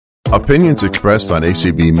Opinions expressed on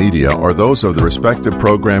ACB Media are those of the respective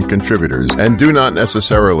program contributors and do not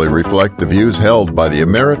necessarily reflect the views held by the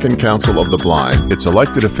American Council of the Blind, its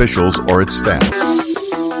elected officials, or its staff.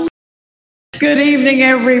 Good evening,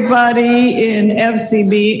 everybody in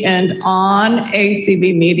FCB and on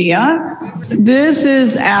ACB Media. This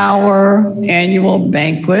is our annual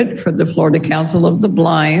banquet for the Florida Council of the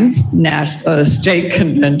Blind's State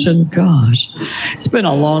Convention. Gosh, it's been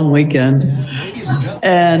a long weekend.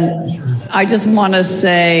 And I just want to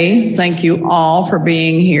say thank you all for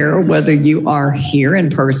being here, whether you are here in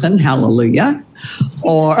person, hallelujah,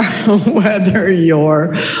 or whether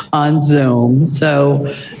you're on Zoom. So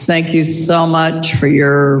thank you so much for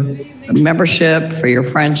your membership, for your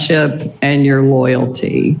friendship, and your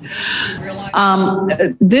loyalty.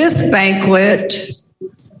 This banquet,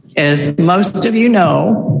 as most of you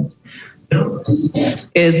know,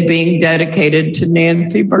 is being dedicated to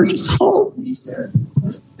Nancy Burgess-Holt.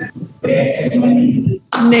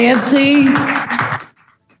 Nancy,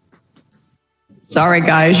 sorry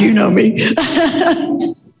guys, you know me.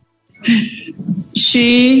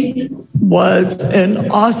 She was an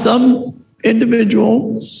awesome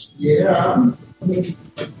individual. Yeah.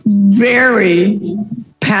 Very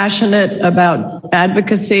passionate about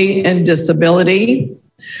advocacy and disability,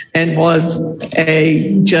 and was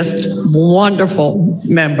a just wonderful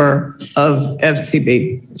member of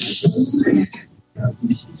FCB.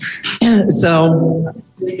 So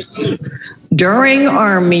during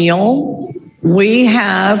our meal, we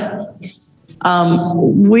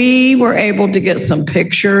were able to get some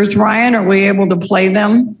pictures. Ryan, are we able to play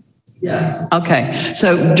them? Yes. Okay.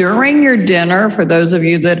 So during your dinner, for those of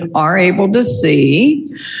you that are able to see,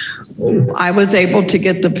 I was able to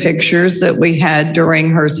get the pictures that we had during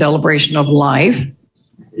her celebration of life,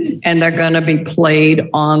 and they're going to be played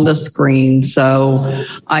on the screen. So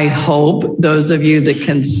I hope those of you that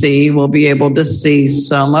can see will be able to see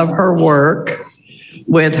some of her work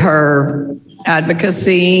with her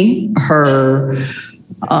advocacy, her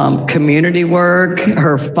community work,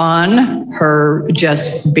 her fun, her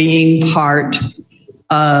just being part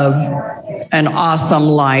of an awesome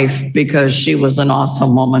life, because she was an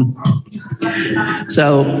awesome woman.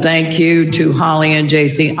 So thank you to Holly and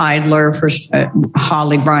JC Idler for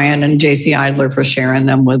Holly Bryan and JC Idler for sharing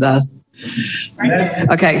them with us.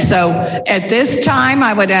 Okay, so at this time,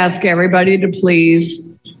 I would ask everybody to please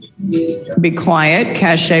be quiet.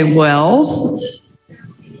 Cache Wells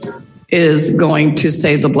is going to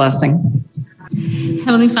say the blessing.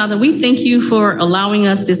 Heavenly Father, we thank you for allowing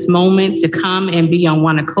us this moment to come and be on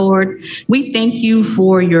one accord. We thank you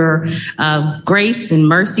for your grace and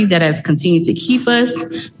mercy that has continued to keep us.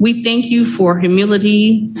 We thank you for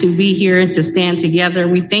humility to be here and to stand together.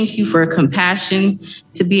 We thank you for compassion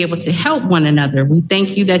to be able to help one another. We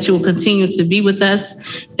thank you that you will continue to be with us.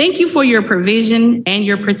 Thank you for your provision and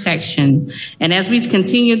your protection. And as we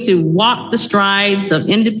continue to walk the strides of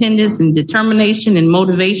independence and determination and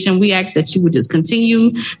motivation, we ask that you would just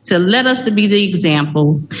continue to let us to be the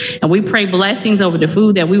example. And we pray blessings over the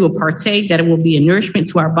food that we will partake, that it will be a nourishment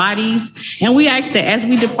to our bodies. And we ask that as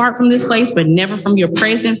we depart from this place, but never from your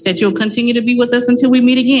presence, that you'll continue to be with us until we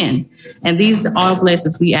meet again. And these are all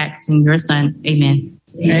blessings we ask in your Son. Amen.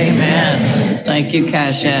 Amen. Thank you,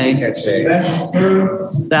 Cache.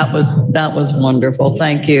 That was wonderful.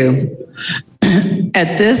 Thank you.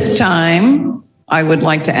 At this time, I would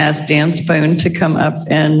like to ask Dan Spoon to come up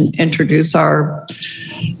and introduce our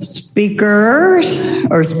speaker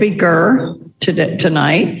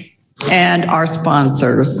tonight and our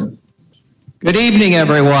sponsors. Good evening,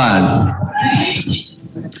 everyone.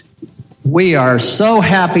 We are so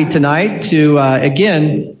happy tonight to,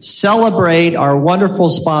 again, celebrate our wonderful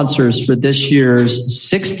sponsors for this year's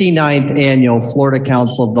 69th Annual Florida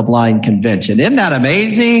Council of the Blind Convention. Isn't that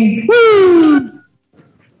amazing? Woo!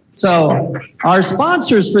 So our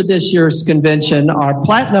sponsors for this year's convention, our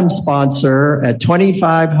platinum sponsor at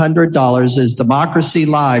 $2,500 is Democracy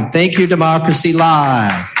Live. Thank you, Democracy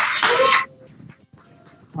Live.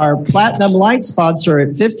 Our platinum light sponsor at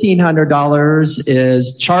 $1,500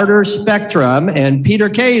 is Charter Spectrum, and Peter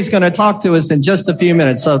Kay is going to talk to us in just a few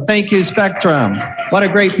minutes. So thank you, Spectrum. What a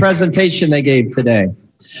great presentation they gave today.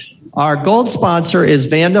 Our gold sponsor is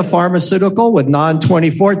Vanda Pharmaceutical with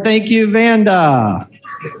Non-24. Thank you, Vanda.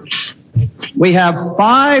 We have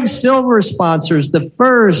 5 silver sponsors. The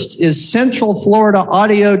first is Central Florida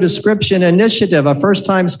Audio Description Initiative, a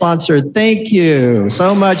first-time sponsor. Thank you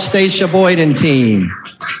so much, Stacia Boyd and team.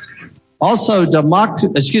 Also,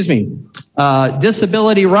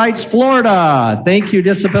 Disability Rights Florida. Thank you,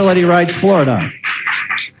 Disability Rights Florida.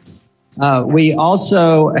 We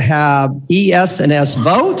also have ES&S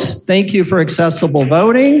Vote. Thank you for accessible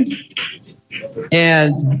voting.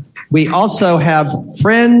 And we also have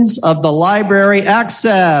Friends of the Library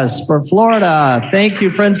Access for Florida. Thank you,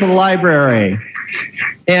 Friends of the Library.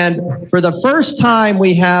 And for the first time,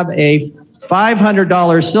 we have a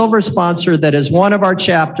 $500 silver sponsor that is one of our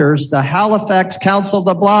chapters, the Halifax Council of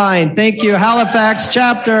the Blind. Thank you, Halifax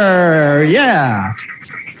chapter. Yeah.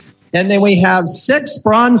 And then we have 6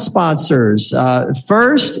 bronze sponsors.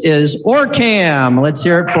 First is OrCam. Let's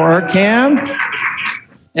hear it for OrCam.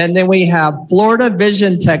 And then we have Florida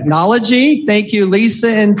Vision Technology. Thank you, Lisa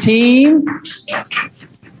and team.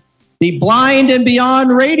 The Blind and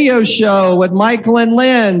Beyond radio show with Michael and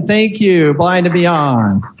Lynn. Thank you, Blind and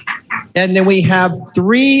Beyond. And then we have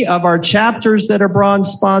 3 of our chapters that are bronze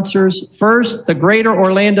sponsors. First, the Greater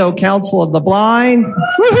Orlando Council of the Blind.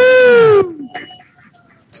 Woohoo!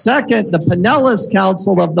 Second, the Pinellas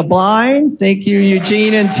Council of the Blind. Thank you,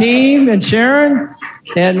 Eugene and team and Sharon.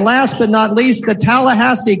 And last but not least, the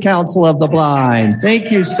Tallahassee Council of the Blind. Thank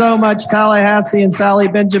you so much, Tallahassee and Sally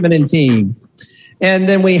Benjamin and team. And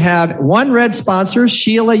then we have 1 red sponsor,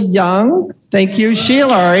 Sheila Young. Thank you,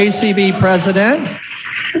 Sheila, our ACB president.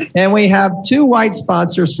 And we have 2 white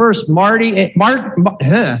sponsors. First, Mark and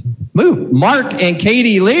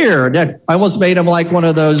Katie Lear. I almost made them like one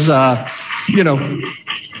of those,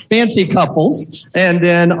 fancy couples. And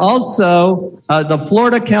then also the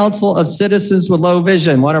Florida Council of Citizens with Low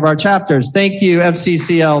Vision, one of our chapters. Thank you,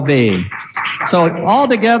 FCCLV. So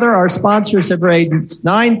altogether, our sponsors have raised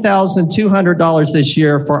 $9,200 this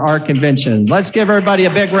year for our conventions. Let's give everybody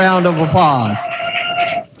a big round of applause.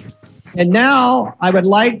 And now I would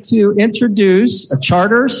like to introduce a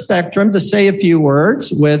Charter Spectrum to say a few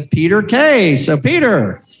words with Peter Kay. So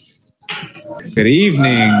Peter. Good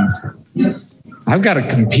evening. I've got to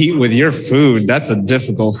compete with your food. That's a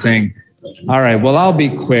difficult thing. All right. Well, I'll be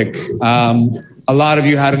quick. A lot of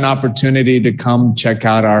you had an opportunity to come check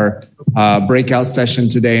out our breakout session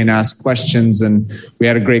today and ask questions, and we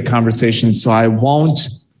had a great conversation. So I won't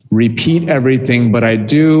repeat everything, but I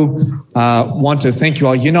do want to thank you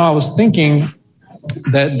all. You know, I was thinking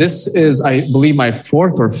that this is, I believe, my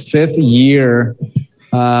 4th or 5th year,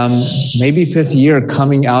 maybe 5th year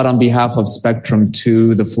coming out on behalf of Spectrum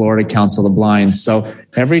to the Florida Council of the Blind. So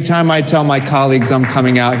every time I tell my colleagues I'm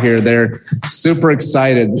coming out here, they're super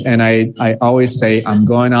excited. And I always say, I'm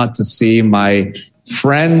going out to see my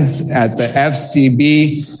friends at the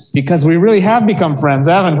FCB, because we really have become friends,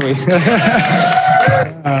 haven't we?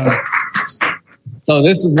 So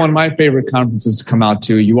this is one of my favorite conferences to come out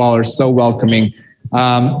to. You all are so welcoming.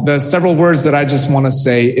 The several words that I just want to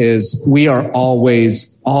say is we are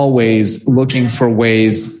always looking for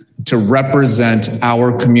ways to represent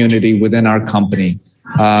our community within our company.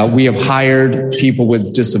 We have hired people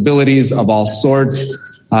with disabilities of all sorts.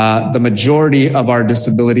 The majority of our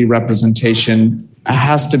disability representation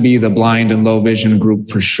has to be the blind and low vision group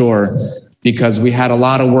for sure, because we had a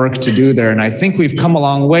lot of work to do there. And I think we've come a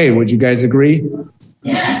long way. Would you guys agree?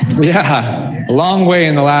 Yeah, a long way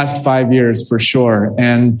in the last 5 years for sure.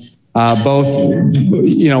 And both,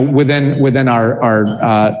 within our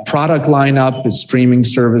product lineup, streaming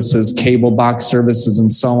services, cable box services,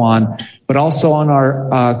 and so on, but also on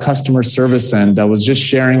our customer service end. I was just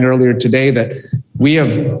sharing earlier today that we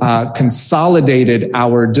have consolidated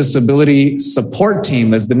our disability support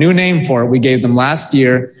team as the new name for it. We gave them last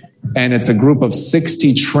year. And it's a group of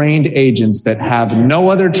 60 trained agents that have no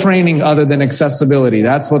other training other than accessibility.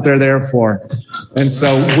 That's what they're there for. And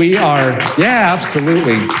so we are,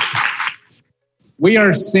 absolutely. We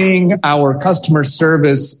are seeing our customer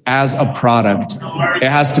service as a product. It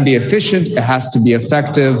has to be efficient, it has to be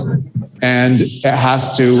effective, and it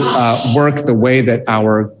has to work the way that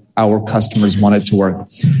our customers want it to work.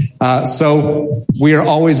 So we are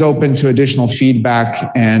always open to additional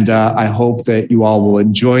feedback, and I hope that you all will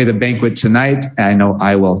enjoy the banquet tonight. I know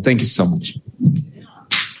I will. Thank you so much.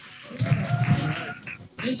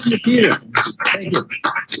 Thank you, Peter. Thank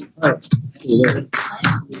you.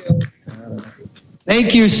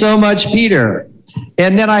 Thank you so much, Peter.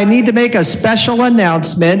 And then I need to make a special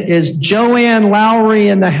announcement. Is Joanne Lowry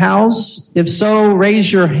in the house? If so,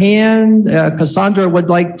 raise your hand. Cassandra would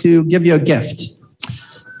like to give you a gift.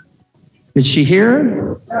 Is she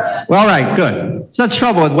here? Well, all right, good. So that's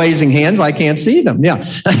trouble with raising hands. I can't see them. Yeah.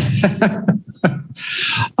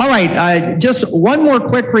 All right. Just one more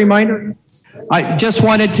quick reminder. I just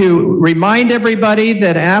wanted to remind everybody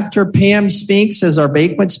that after Pam speaks as our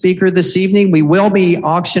banquet speaker this evening, we will be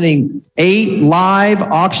auctioning 8 live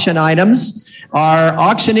auction items. Our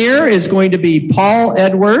auctioneer is going to be Paul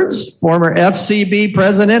Edwards, former FCB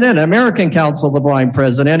president and American Council of the Blind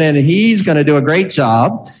president, and he's going to do a great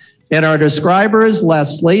job. And our describer is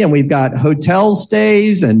Leslie, and we've got hotel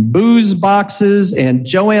stays and booze boxes and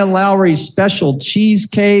Joanne Lowry's special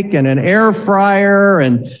cheesecake and an air fryer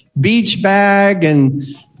and beach bag and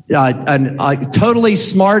a totally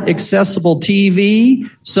smart, accessible TV.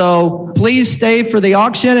 So please stay for the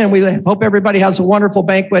auction, and we hope everybody has a wonderful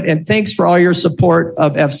banquet, and thanks for all your support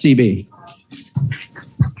of FCB.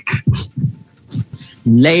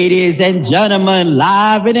 Ladies and gentlemen,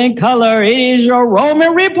 live and in color, it is your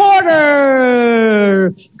Roman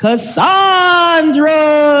reporter, Cassandra.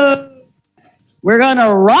 We're going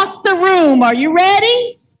to rock the room. Are you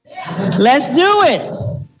ready? Let's do it.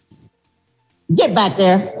 Get back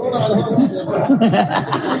there.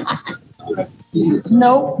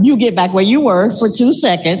 No, you get back where you were for 2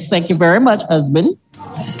 seconds. Thank you very much, husband.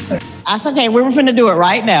 That's okay. We're going to do it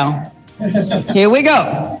right now. Here we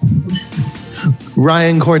go.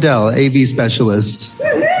 Ryan Cordell, AV specialist.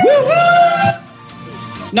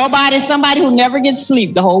 Somebody who never gets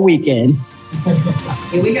sleep the whole weekend.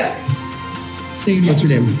 Here we go. See, what's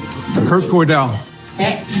your name? Kurt Cordell.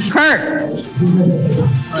 Kurt.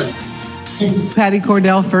 Patty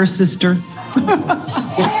Cordell, first sister.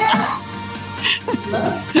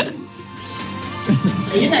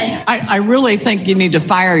 I really think you need to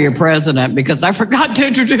fire your president because I forgot to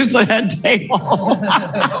introduce the head table.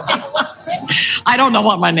 I don't know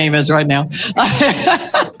what my name is right now.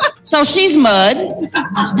 So she's Mud.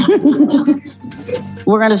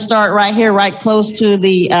 We're going to start right here, right close to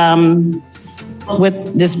the,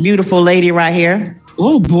 with this beautiful lady right here.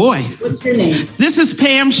 Oh, boy. What's your name? This is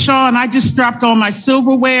Pam Shaw, and I just strapped on my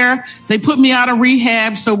silverware. They put me out of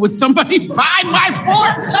rehab, so would somebody buy my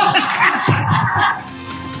fork?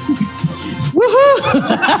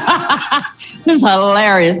 Woohoo! This is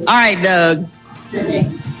hilarious. All right, Doug.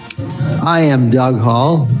 I am Doug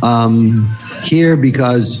Hall, here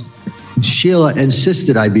because Sheila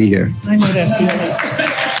insisted I be here. I know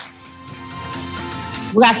that.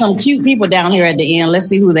 We got some cute people down here at the end. Let's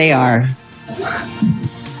see who they are.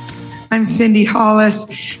 I'm Cindy Hollis,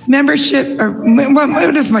 what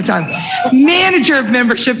is my title? Manager of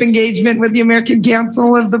Membership Engagement with the American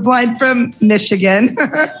Council of the Blind from Michigan.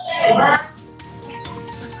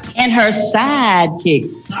 And her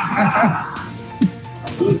sidekick.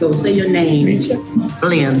 Go say your name.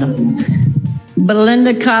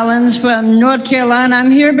 Belinda Collins from North Carolina.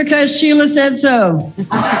 I'm here because Sheila said so.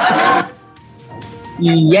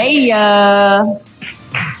 Yeah.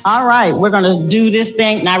 All right, we're going to do this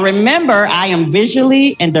thing. Now, remember, I am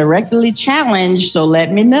visually and directly challenged, so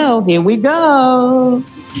let me know. Here we go.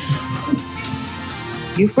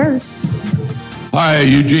 You first. Hi,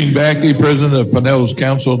 Eugene Backey, President of Pinellas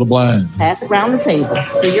Council of the Blind. Pass it around the table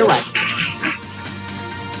to your right.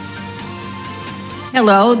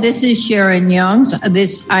 Hello, this is Sharon Youngs.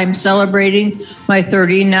 I'm celebrating my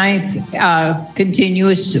 39th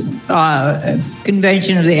continuous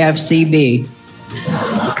convention of the FCB.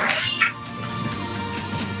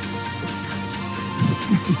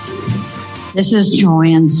 This is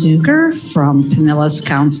Joanne Zucker from Pinellas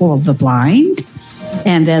Council of the Blind.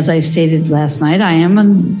 And as I stated last night, I am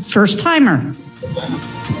a first timer.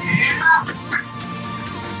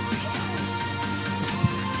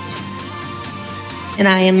 And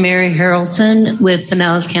I am Mary Harrelson with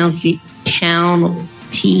Pinellas County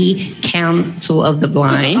Council of the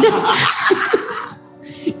Blind.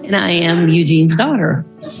 And I am Eugene's daughter.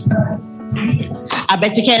 I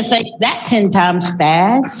bet you can't say that 10 times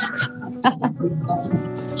fast.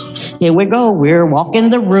 Here we go. We're walking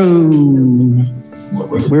the room.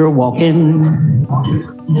 We're walking.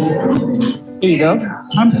 Here you go.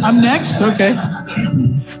 I'm next. Okay.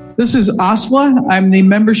 This is Asla. I'm the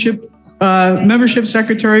membership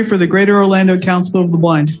secretary for the Greater Orlando Council of the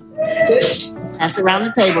Blind. Pass it around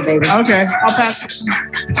the table, baby. Okay, I'll pass it.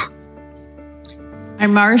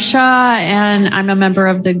 I'm Marcia, and I'm a member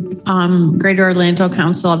of the Greater Orlando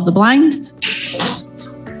Council of the Blind.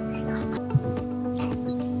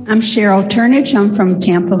 I'm Cheryl Turnage. I'm from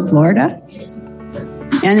Tampa, Florida.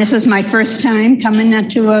 And this is my first time coming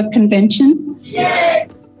to a convention. Yay.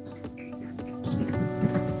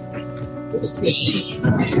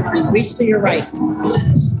 Reach to your right.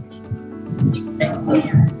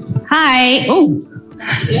 Hi. Oh.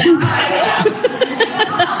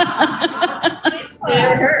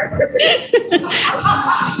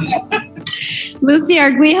 Lucy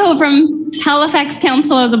Arguijo from Halifax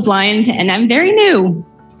Council of the Blind, and I'm very new.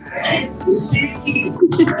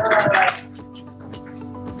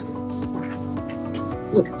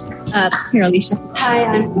 Here, Alicia. Hi,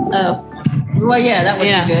 I'm Well, yeah, that would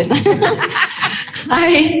be good.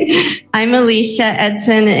 Hi, I'm Alicia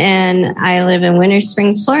Edson, and I live in Winter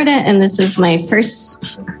Springs, Florida, and this is my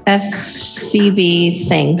first FCB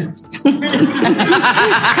thing.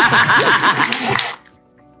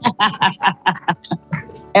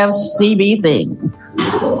 FCB thing.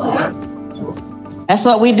 That's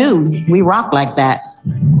what we do. We rock like that.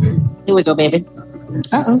 Here we go, baby.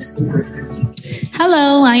 Uh-oh.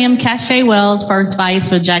 Hello, I am Cache Wells, First Vice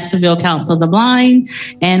for Jacksonville Council of the Blind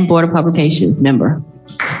and Board of Publications member.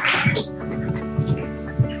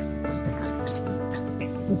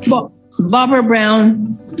 Barbara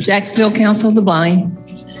Brown, Jacksonville Council of the Blind.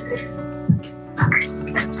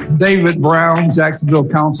 David Brown, Jacksonville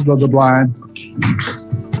Council of the Blind.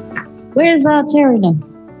 Where's Terry now?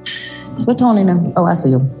 Where's Tony now? Oh, I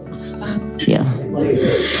see him. Yeah.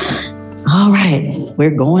 All right,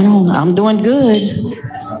 we're going on. I'm doing good.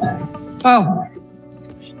 Oh,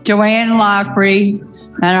 Joanne Lockery,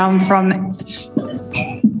 and I'm from,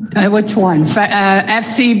 which one?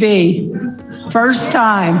 FCB. First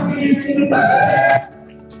time.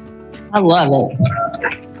 I love it.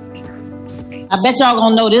 I bet y'all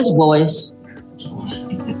gonna know this voice.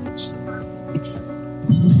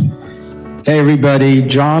 Hey everybody,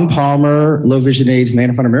 John Palmer, Low Vision AIDS Man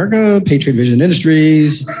in Front of America, Patriot Vision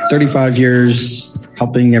Industries, 35 years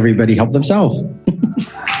helping everybody help themselves.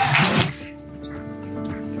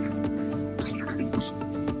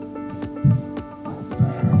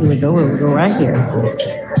 Here we go. We'll go right here.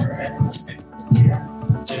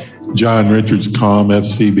 John Richards, COM,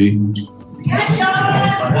 FCB.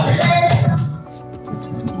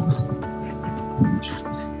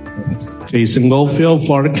 Jason Goldfield,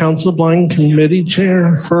 Florida Council of Blind Committee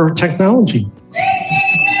Chair for Technology.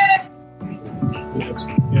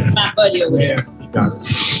 My buddy over there.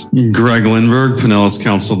 Greg Lindbergh, Pinellas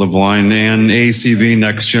Council of the Blind and ACB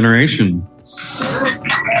Next Generation.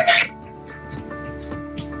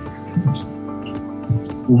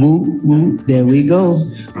 Woo, woo, there we go.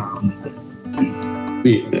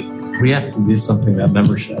 We have to do something about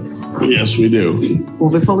membership. Yes, we do. Well,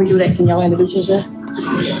 before we do that, can y'all introduce yourself?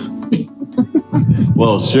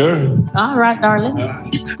 Well, sure. All right, darling.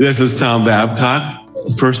 This is Tom Babcock,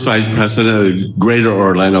 First Vice President of the Greater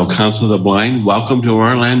Orlando Council of the Blind. Welcome to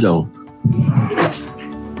Orlando.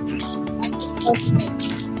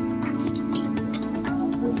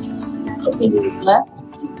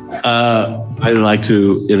 I'd like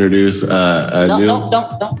to introduce a new... Don't.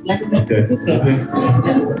 Okay.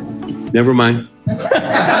 Never mind.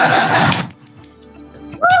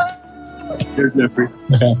 Here's Jeffrey.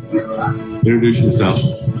 Okay. Introduce yourself.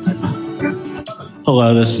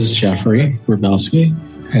 Hello, this is Jeffrey Grabowski,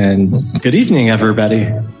 and good evening, everybody.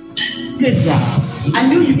 Good job. I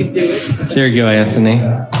knew you could do it. There you go, Anthony.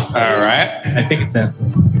 All right. I think it's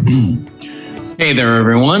Anthony. Hey there,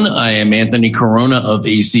 everyone. I am Anthony Corona of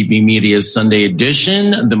ACB Media's Sunday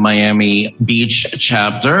Edition, the Miami Beach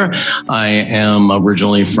chapter. I am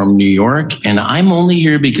originally from New York, and I'm only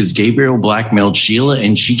here because Gabriel blackmailed Sheila,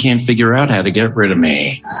 and she can't figure out how to get rid of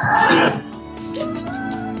me.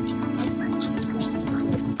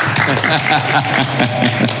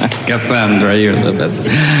 Cassandra, you're the best.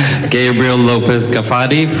 Gabriel Lopez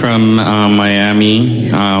Cafati from Miami,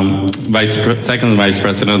 second Vice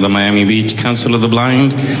President of the Miami Beach Council of the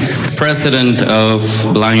Blind, President of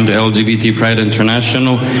Blind LGBT Pride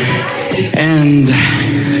International, and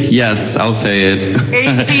yes, I'll say it,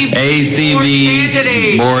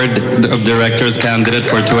 ACB Board of Directors candidate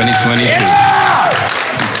for 2022. Yeah!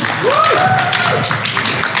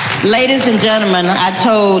 Ladies and gentlemen, I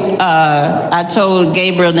told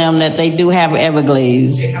Gabriel them that they do have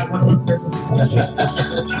Everglades.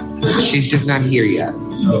 She's just not here yet.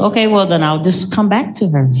 Okay, well then I'll just come back to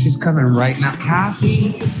her. She's coming right now.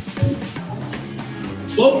 Kathy.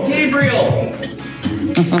 Vote Gabriel.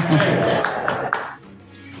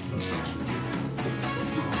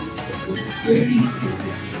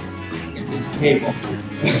 Table.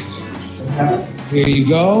 Here you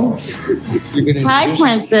go. Hi,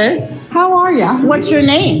 Princess. How are ya? What's your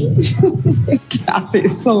name? Kathy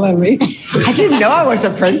Salemi. I didn't know I was a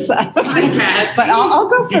princess, but I'll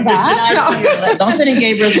go for that. Don't sit in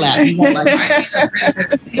Gabriel's lap.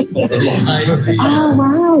 Oh,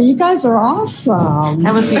 wow. You guys are awesome.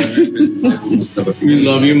 Have a seat. We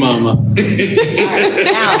love you, Mama. Now,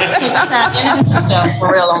 take us out. Introduce yourself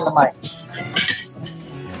for real on the mic.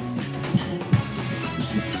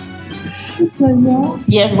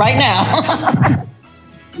 Yes, right now.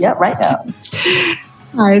 Yep, right now.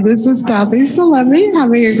 Hi, this is Kathy Salemi,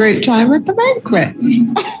 having a great time at the banquet.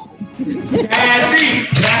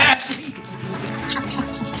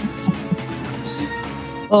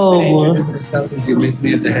 Oh, Since you missed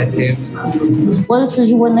me at the head table. what if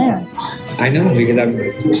you weren't there? I know because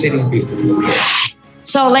I'm sitting people.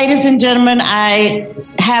 So, ladies and gentlemen, I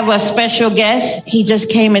have a special guest. He just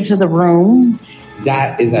came into the room.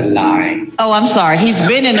 That is a lie. Oh, I'm sorry. He's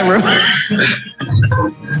been in the room.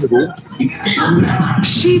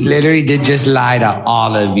 She literally did just lie to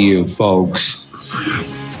all of you folks.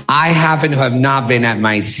 I happen to have not been at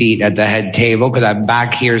my seat at the head table because I'm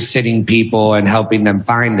back here sitting people and helping them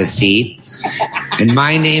find the seat. And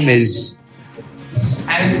my name is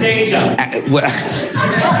Anastasia.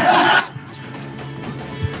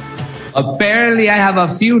 Apparently, I have a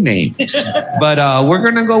few names, but we're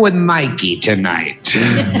going to go with Mikey tonight.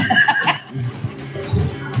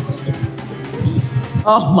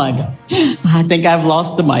 Oh, my God. I think I've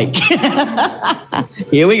lost the mic.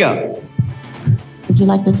 Here we go. Would you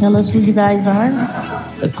like to tell us who you guys are?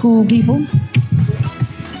 The cool people?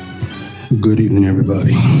 Good evening,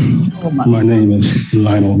 everybody. Oh, my name is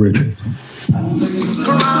Lionel Richard.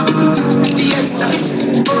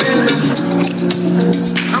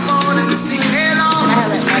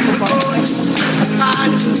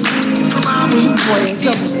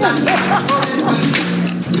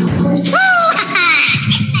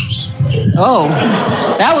 Oh,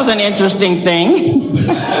 that was an interesting thing.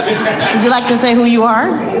 Would you like to say who you are?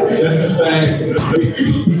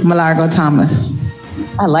 Malargo Thomas.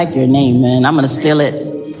 I like your name, man. I'm going to steal it.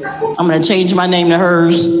 I'm going to change my name to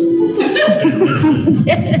hers.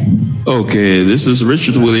 Okay, this is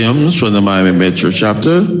Richard Williams from the Miami Metro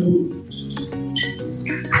chapter.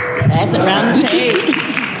 Pass it around the table.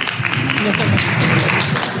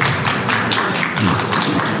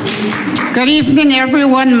 Good evening,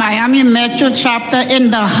 everyone. Miami Metro chapter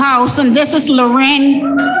in the house, and this is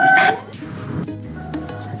Lorraine.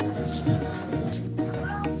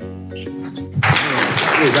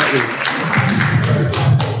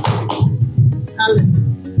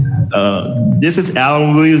 This is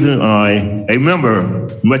Alan Williams, and I remember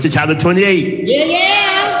Metro chapter 28.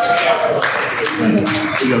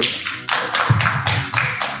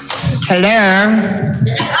 Hello.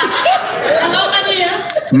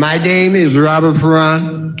 My name is Robert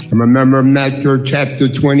Ferran. I'm a member of Metro Chapter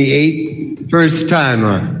 28, first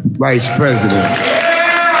timer, Vice President.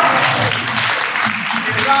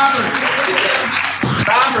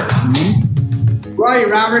 Where are you,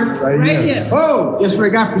 Robert? Right here. Oh, guess what I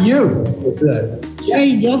got for you? What's that?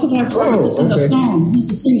 Hey, the other guy to sing a song. He's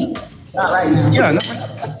a singer. Not right now. Yeah.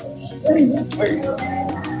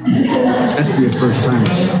 That's for your first time.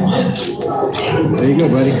 There you go,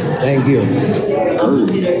 buddy. Thank you.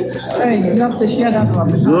 Hey, you got the shit up of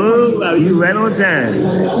it. Good. You right on time.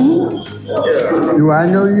 Do I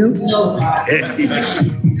know you? No.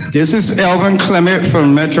 This is Elvin Clement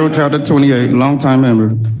from Metro Chapter 28, longtime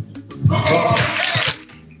member.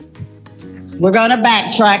 We're going to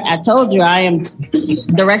backtrack. I told you I am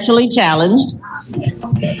directionally challenged.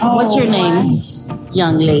 What's your name,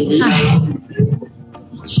 young lady?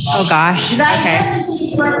 Oh gosh. Okay.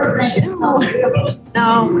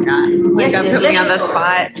 No. You're gonna put me on the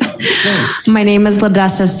spot. My name is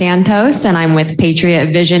Ladessa Santos, and I'm with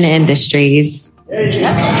Patriot Vision Industries.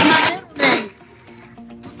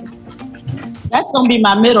 That's gonna be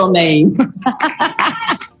my middle name.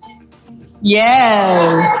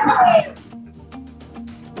 Yes.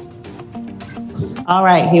 All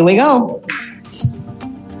right, here we go.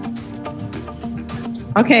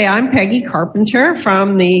 Okay, I'm Peggy Carpenter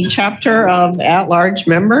from the chapter of at-large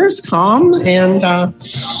members, CALM, and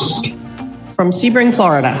from Sebring,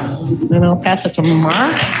 Florida. And I'll pass it to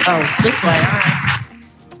Mar. Oh, this way.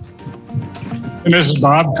 And this is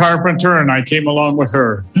Bob Carpenter, and I came along with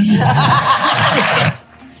her.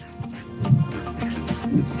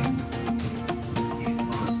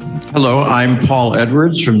 Hello, I'm Paul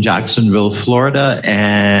Edwards from Jacksonville, Florida,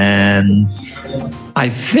 and I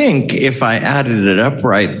think if I added it up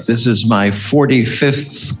right, this is my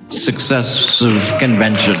 45th successive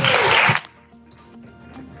convention.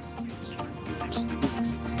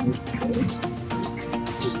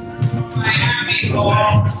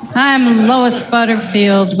 I'm Lois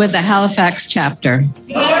Butterfield with the Halifax chapter.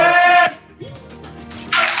 Say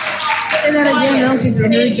that again. I don't think they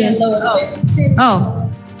heard you. Oh,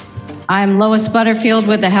 I'm Lois Butterfield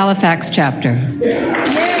with the Halifax chapter.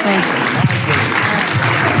 Thank you.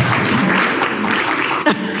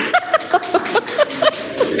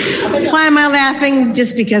 Why am I laughing?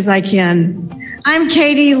 Just because I can. I'm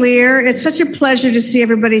Katie Lear. It's such a pleasure to see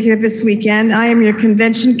everybody here this weekend. I am your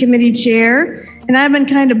convention committee chair, and I've been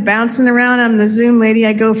kind of bouncing around. I'm the Zoom lady.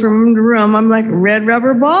 I go from room to room. I'm like a red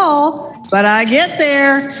rubber ball, but I get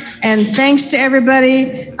there. And thanks to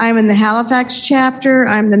everybody. I'm in the Halifax chapter.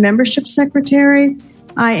 I'm the membership secretary.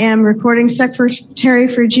 I am recording secretary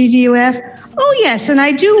for GDUF. Oh, yes, and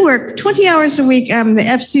I do work 20 hours a week. I'm the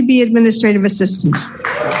FCB administrative assistant.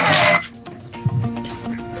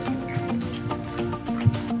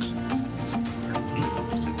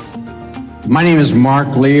 My name is Mark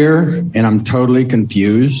Lear, and I'm totally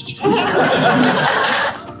confused.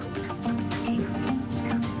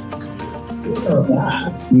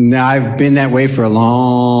 No, I've been that way for a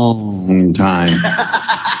long time.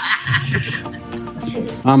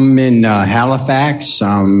 I'm in Halifax.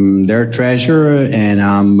 I'm their treasurer, and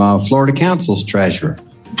I'm Florida Council's treasurer.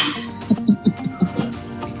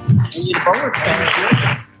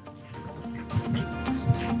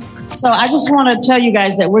 So I just want to tell you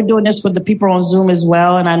guys that we're doing this with the people on Zoom as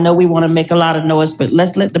well. And I know we want to make a lot of noise, but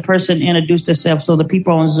let's let the person introduce themselves so the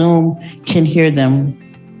people on Zoom can hear them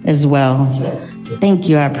as well. Thank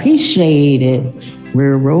you. I appreciate it.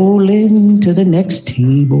 We're rolling to the next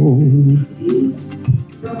table.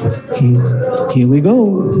 Here we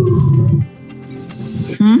go.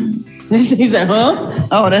 He said, huh?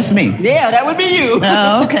 Oh, that's me. Yeah, that would be you.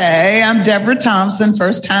 Okay. I'm Deborah Thompson,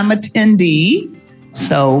 first time attendee.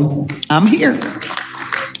 So I'm here.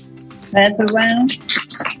 Pass it around.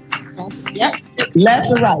 Yep.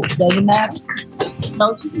 Left or right? Doesn't matter.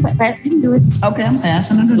 No, you can do it. Okay, I'm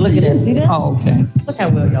passing it. Look at that. See that? Oh, okay. Look how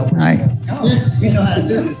well y'all work. All right. Oh, you know how to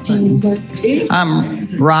do this. I'm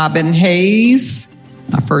Robin Hayes,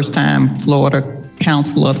 my first time Florida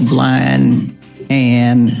Council of the Blind,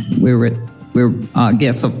 and we're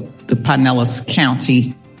guests of the Pinellas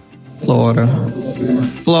County, Florida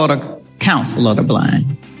Council of the Blind.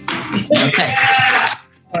 Okay.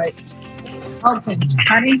 All right. Okay,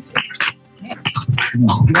 honey. Yes. You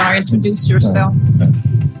want to introduce yourself?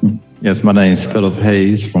 Yes, my name is Philip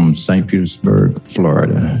Hayes from St. Petersburg,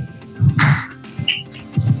 Florida.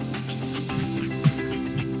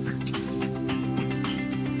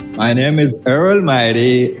 My name is Earl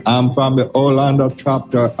Mighty. I'm from the Orlando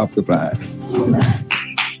chapter of the Blind.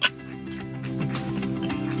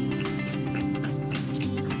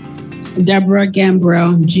 Deborah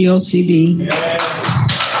Gambrell, GOCB.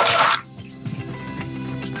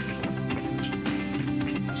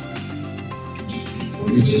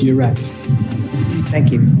 It's to your right.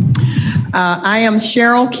 Thank you. I am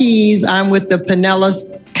Cheryl Keys. I'm with the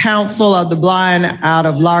Pinellas Council of the Blind out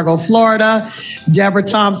of Largo, Florida. Deborah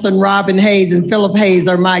Thompson, Robin Hayes, and Philip Hayes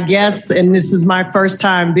are my guests, and this is my first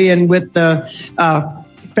time being with the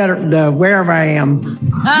wherever I am.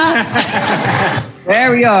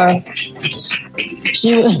 There we are.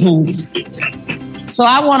 So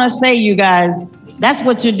I want to say, you guys, that's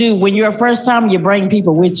what you do when you're a first time. You bring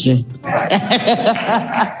people with you.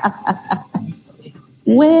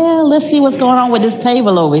 Well, let's see what's going on with this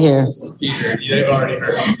table over here.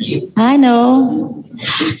 I know.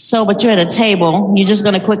 So, but you're at a table. You're just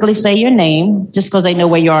going to quickly say your name, just because they know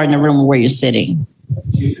where you are in the room where you're sitting.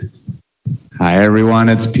 Hi, everyone.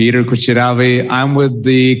 It's Peter Kuchiravi. I'm with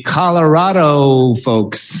the Colorado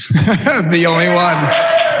folks, the only one.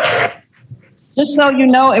 Just so you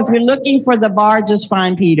know, if you're looking for the bar, just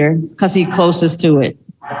find Peter because he's closest to it.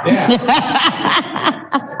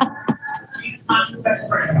 He's my best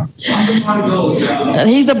friend.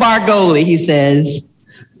 He's the bar goalie, he says.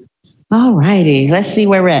 All righty. Let's see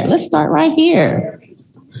where we're at. Let's start right here.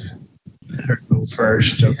 Let her go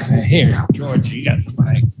first. Okay. Here, George, you got the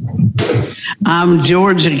mic. I'm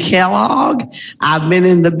Georgia Kellogg. I've been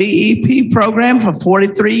in the BEP program for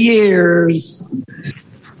 43 years.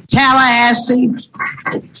 Tallahassee,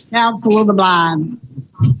 Council of the Blind.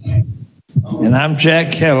 And I'm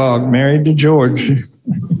Jack Kellogg, married to George.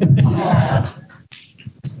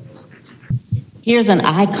 Here's an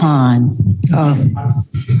icon.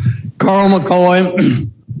 Carl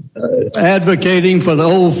McCoy, advocating for the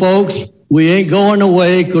old folks. We ain't going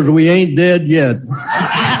away because we ain't dead yet.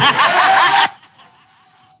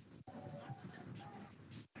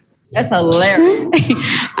 That's hilarious.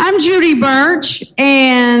 I'm Judy Birch,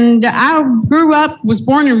 and I was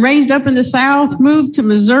born and raised up in the South, moved to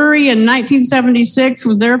Missouri in 1976,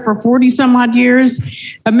 was there for 40 some odd years,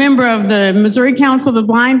 a member of the Missouri Council of the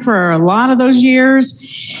Blind for a lot of those years.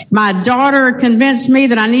 My daughter convinced me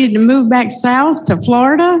that I needed to move back south to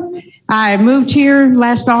Florida. I moved here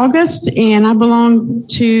last August, and I belong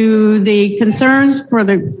to the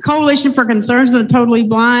Coalition for Concerns of the Totally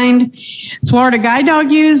Blind, Florida Guide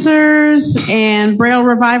Dog Users, and Braille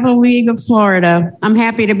Revival League of Florida. I'm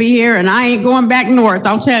happy to be here, and I ain't going back north,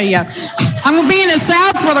 I'll tell you. I'm going to be in the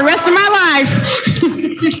South for the rest of my life.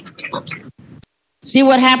 See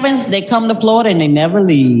what happens? They come to Florida and they never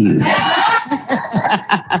leave.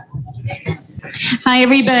 Hi,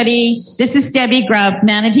 everybody. This is Debbie Grubb,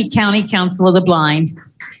 Manatee County Council of the Blind.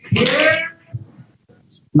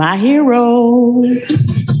 My hero.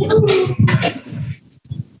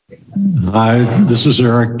 Hi, this is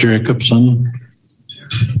Eric Jacobson.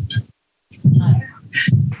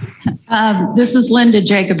 This is Linda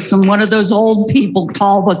Jacobson, one of those old people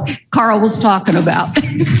Carl was talking about.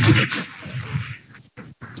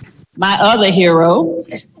 My other hero.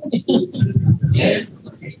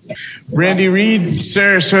 Randy Reed,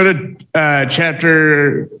 Sarasota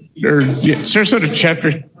chapter,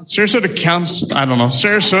 Sarasota Council, I don't know,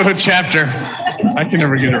 Sarasota chapter. I can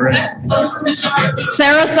never get it right.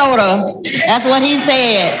 Sarasota. That's what he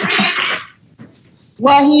said.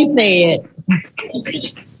 What he said.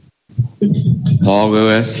 Paul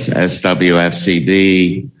Lewis,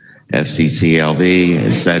 SWFCB, FCCLV,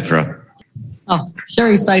 etc. Oh,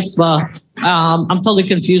 Sherry Seisma. I'm totally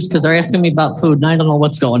confused because they're asking me about food and I don't know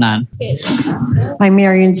what's going on. I'm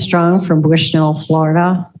Marion Strong from Bushnell,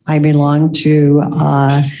 Florida. I belong to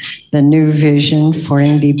the New Vision for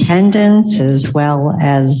Independence as well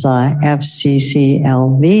as FCCLV,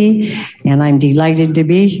 and I'm delighted to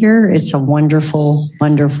be here. It's a wonderful,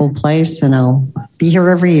 wonderful place, and I'll be here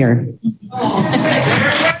every year.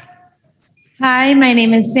 Hi, my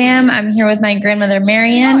name is Sam. I'm here with my grandmother,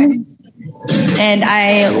 Marion, and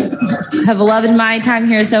I have loved my time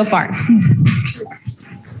here so far.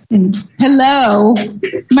 Hello,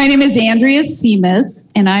 my name is Andrea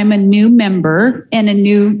Seamus, and I'm a new member and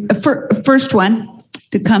first one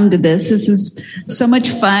to come to this. This is so much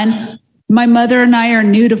fun. My mother and I are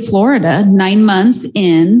new to Florida, 9 months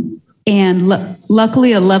in, and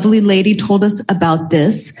luckily a lovely lady told us about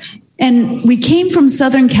this. And we came from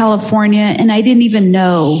Southern California, and I didn't even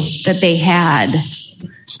know that they had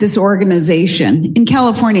this organization in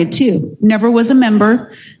California too. Never was a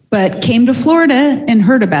member, but came to Florida and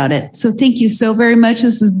heard about it. So thank you so very much.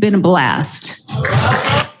 This has been a blast.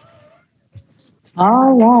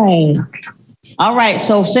 All right.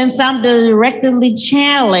 So since I'm directly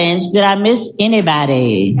challenged, did I miss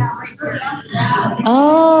anybody?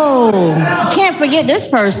 Oh, can't forget this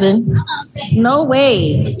person. No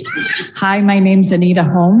way. Hi, my name's Anita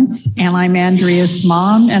Holmes, and I'm Andrea's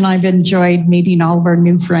mom, and I've enjoyed meeting all of our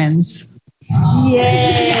new friends.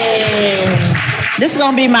 Yay. This is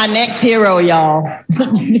going to be my next hero, y'all.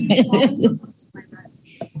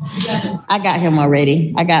 I got him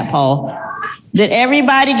already. I got Paul. Did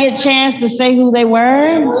everybody get a chance to say who they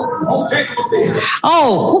were?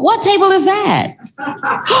 Oh, what table is that?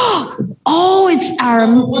 Oh, it's our...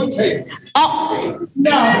 Oh,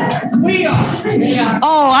 no, we are.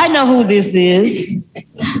 Oh, I know who this is.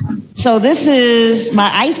 So this is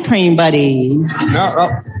my ice cream buddy.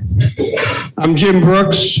 I'm Jim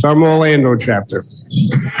Brooks from Orlando chapter.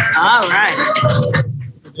 All right.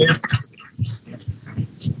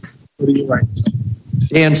 What do you write?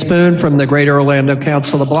 Dan Spoon from the Greater Orlando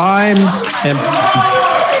Council of the Blind and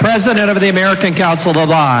president of the American Council of the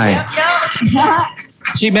Blind.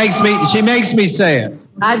 She makes me say it.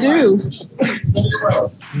 I do.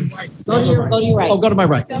 Go to your right. Oh, go to my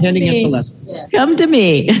right. Handing it to Leslie. Yeah. Come to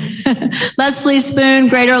me. Leslie Spoon,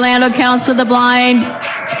 Greater Orlando Council of the Blind.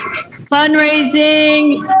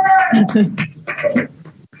 Fundraising.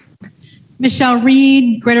 Michelle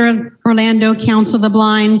Reed, Greater Orlando Council of the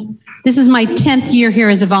Blind. This is my 10th year here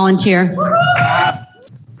as a volunteer.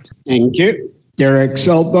 Thank you. Derek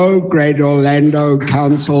Silbo, Greater Orlando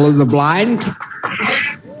Council of the Blind.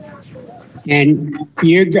 And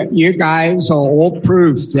you guys are all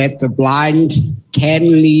proof that the blind can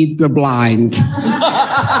lead the blind.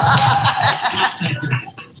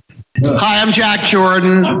 Hi, I'm Jack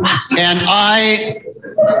Jordan, and I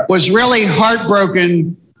was really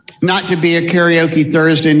heartbroken not to be a karaoke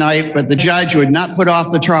Thursday night, but the judge would not put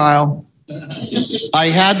off the trial. I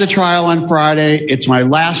had the trial on Friday. It's my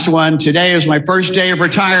last one. Today is my first day of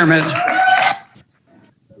retirement.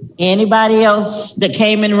 Anybody else that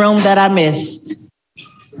came in the room that I missed?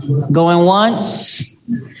 Going once?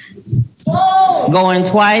 Going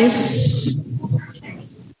twice?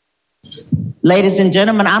 Ladies and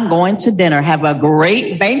gentlemen, I'm going to dinner. Have a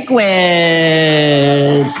great banquet.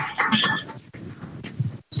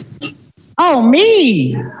 Oh,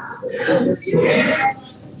 me.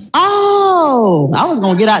 Oh, I was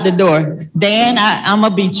going to get out the door. Dan, I'm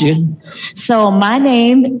going to beat you. So my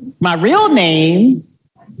real name,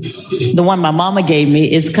 the one my mama gave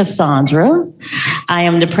me, is Cassandra. I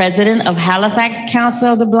am the president of Halifax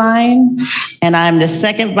Council of the Blind, and I'm the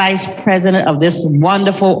second vice president of this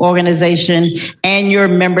wonderful organization and your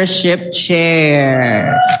membership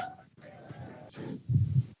chair.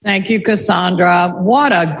 Thank you, Cassandra.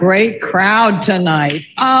 What a great crowd tonight.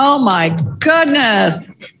 Oh my goodness.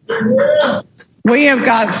 We have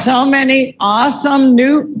got so many awesome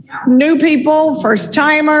new people, first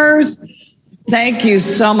timers. Thank you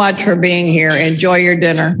so much for being here. Enjoy your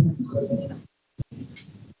dinner.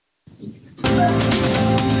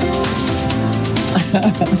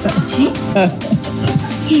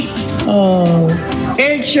 Oh,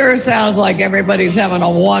 it sure sounds like everybody's having a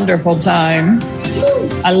wonderful time.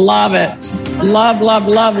 I love it. Love, love,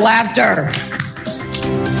 love laughter.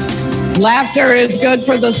 Laughter is good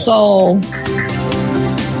for the soul.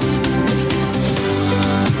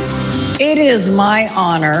 It is my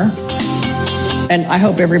honor, and I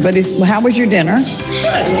hope everybody's, how was your dinner?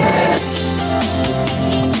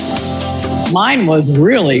 Mine was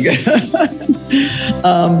really good.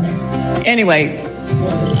 Anyway,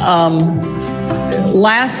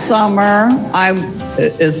 last summer,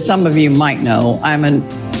 as some of you might know, I'm a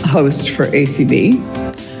host for ACB,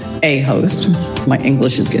 a host. My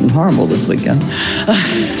English is getting horrible this weekend.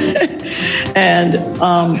 And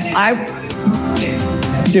I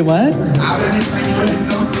do what?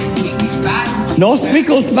 No speak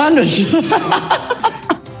Spanish.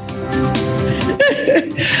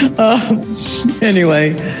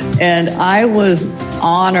 Anyway, and I was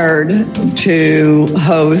honored to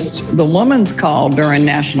host the Women's Call during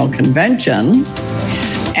National Convention.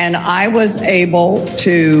 And I was able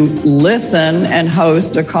to listen and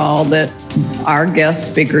host a call that our guest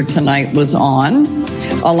speaker tonight was on,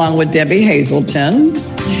 along with Debbie Hazelton.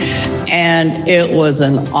 And it was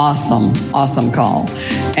an awesome, awesome call.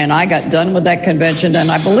 And I got done with that convention, and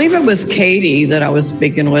I believe it was Katie that I was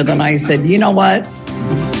speaking with. And I said, you know what?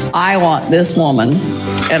 I want this woman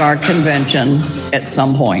at our convention at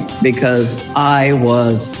some point, because I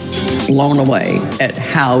was blown away at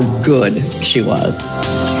how good she was.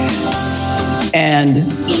 And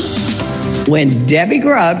when Debbie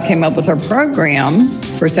Grubb came up with her program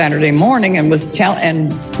for Saturday morning and was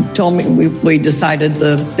told me we decided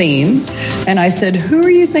the theme, and I said, who are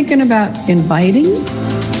you thinking about inviting?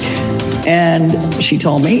 And she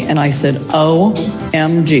told me, and I said,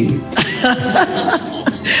 OMG.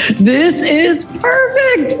 This is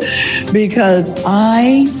perfect, because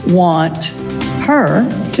I want her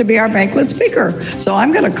to be our banquet speaker. So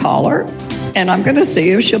I'm going to call her, and I'm going to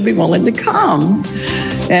see if she'll be willing to come.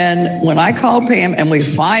 And when I called Pam, and we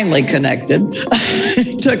finally connected,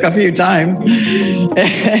 it took a few times, and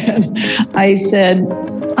I said,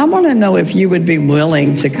 I want to know if you would be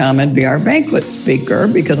willing to come and be our banquet speaker,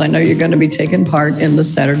 because I know you're going to be taking part in the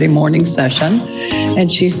Saturday morning session.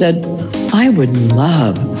 And she said, I would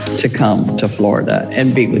love to come to Florida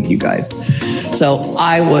and be with you guys. So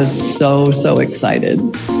I was so, so excited.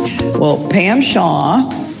 Well, Pam Shaw,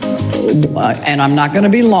 and I'm not going to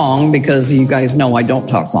be long because you guys know I don't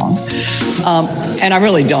talk long. And I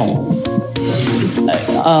really don't.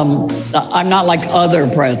 I'm not like other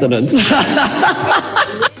presidents.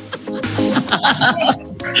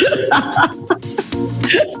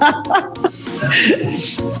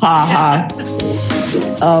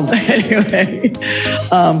 Anyway,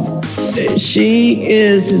 she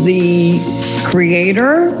is the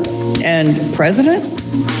creator and president.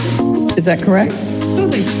 Is that correct?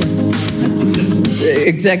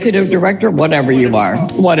 Executive director, whatever you are,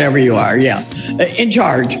 yeah. In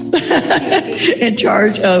charge. In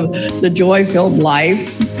charge of the Joy-Filled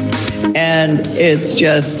Life. And it's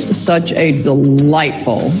just such a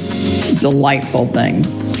delightful thing.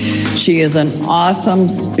 She is an awesome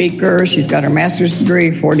speaker. She's got her master's degree,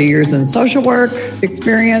 40 years in social work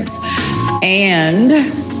experience. And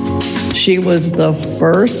she was the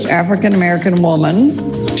first African-American woman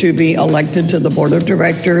to be elected to the board of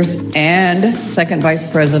directors and second vice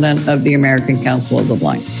president of the American Council of the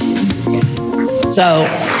Blind. So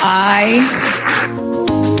I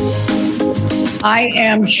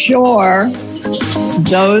am sure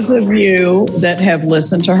those of you that have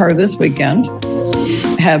listened to her this weekend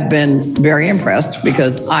have been very impressed,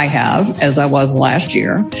 because I have, as I was last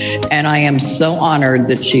year, and I am so honored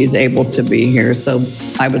that she's able to be here. So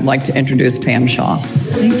I would like to introduce Pam Shaw.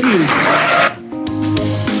 Thank you.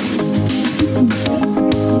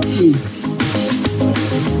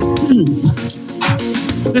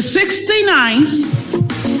 The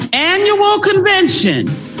 69th Annual Convention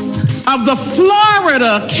of the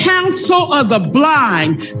Florida Council of the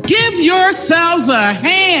Blind. Give yourselves a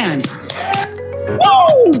hand.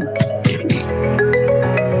 Woo!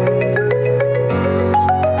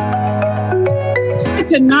 I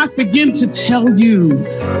cannot begin to tell you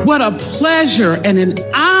what a pleasure and an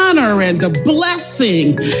honor and a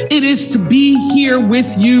blessing it is to be here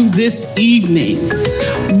with you this evening.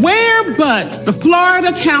 Where but the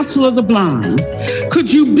Florida Council of the Blind,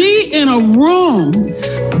 could you be in a room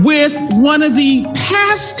with one of the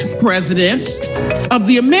past presidents of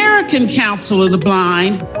the American Council of the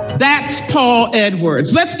Blind? That's Paul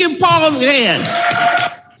Edwards. Let's give Paul a hand.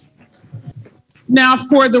 Now,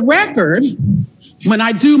 for the record, when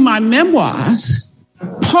I do my memoirs,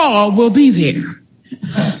 Paul will be there.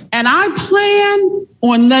 And I plan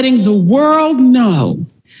on letting the world know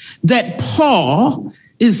that Paul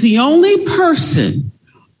is the only person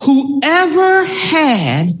who ever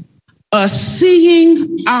had a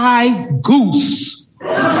seeing eye goose.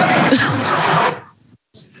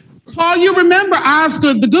 Paul, you remember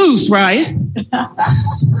Oscar the goose, right?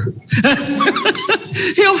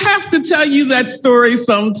 He'll have to tell you that story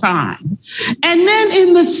sometime. And then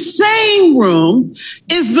in the same room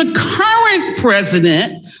is the current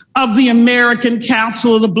president of the American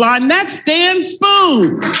Council of the Blind. That's Dan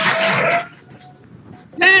Spoon.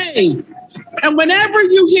 Hey, and whenever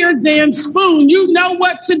you hear Dan Spoon, you know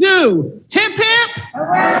what to do. Hip, hip.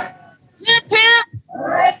 Hip, hip.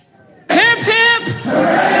 Hip, hip.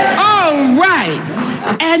 All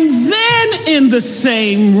right. And then in the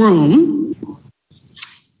same room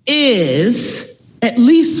is at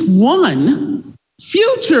least one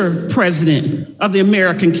future president of the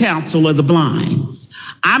American Council of the Blind.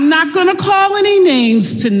 I'm not going to call any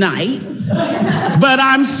names tonight, but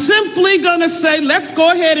I'm simply going to say, let's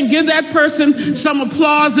go ahead and give that person some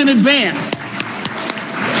applause in advance.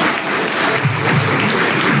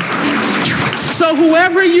 So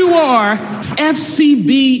whoever you are,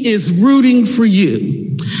 FCB is rooting for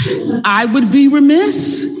you. I would be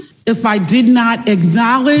remiss if I did not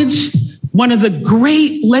acknowledge one of the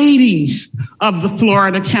great ladies of the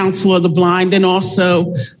Florida Council of the Blind and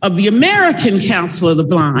also of the American Council of the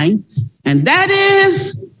Blind, and that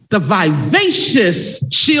is the vivacious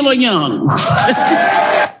Sheila Young.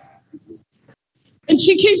 And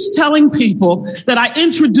she keeps telling people that I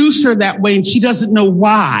introduce her that way and she doesn't know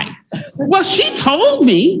why. Well, she told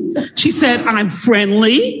me, she said, I'm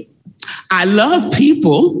friendly, I love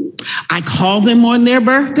people, I call them on their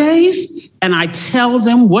birthdays, and I tell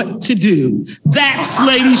them what to do. That's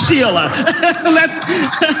Lady Sheila.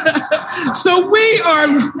 So we are,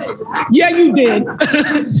 yeah, you did.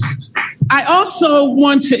 I also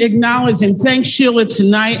want to acknowledge and thank Sheila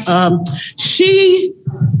tonight. She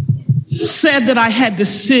said that I had to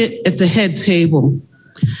sit at the head table.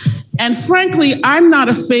 And frankly, I'm not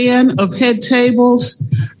a fan of head tables.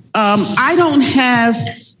 I don't have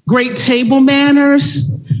great table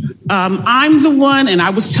manners. I'm the one, and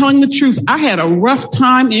I was telling the truth, I had a rough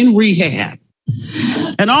time in rehab.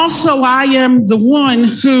 And also I am the one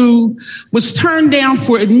who was turned down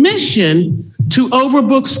for admission to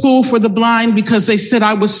Overbrook School for the Blind because they said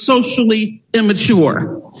I was socially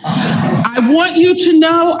immature. I want you to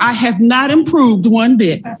know I have not improved one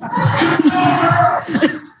bit.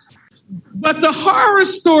 But the horror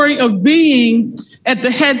story of being at the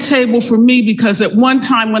head table for me, because at one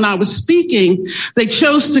time when I was speaking, they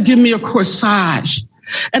chose to give me a corsage.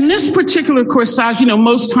 And this particular corsage, you know,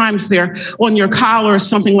 most times they're on your collar or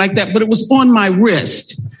something like that, but it was on my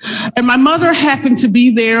wrist. And my mother happened to be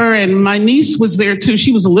there, and my niece was there too.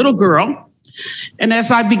 She was a little girl. And as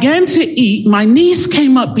I began to eat, my niece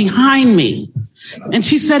came up behind me and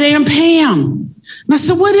she said, Aunt Pam. And I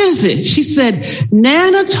said, what is it? She said,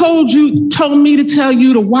 Nana told me to tell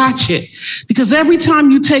you to watch it because every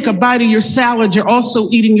time you take a bite of your salad, you're also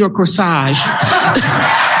eating your corsage.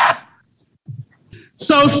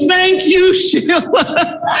 So thank you,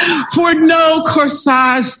 Sheila, for no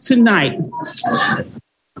corsage tonight.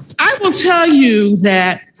 I will tell you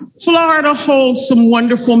that Florida holds some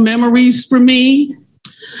wonderful memories for me.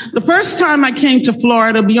 The first time I came to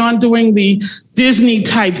Florida, beyond doing the Disney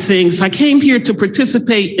type things, I came here to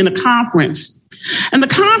participate in a conference. And the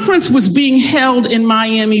conference was being held in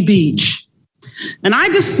Miami Beach. And I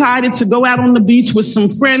decided to go out on the beach with some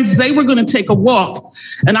friends. They were going to take a walk,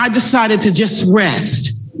 and I decided to just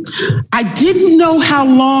rest. I didn't know how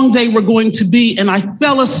long they were going to be, and I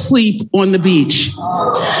fell asleep on the beach.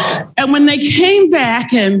 And when they came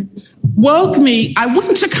back and woke me, I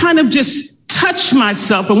went to kind of just touch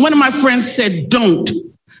myself. And one of my friends said, don't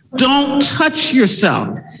touch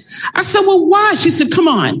yourself. I said, well, why? She said, come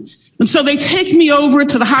on. And so they take me over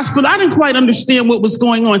to the hospital. I didn't quite understand what was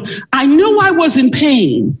going on. I knew I was in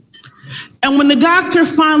pain. And when the doctor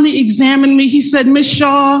finally examined me, he said, Miss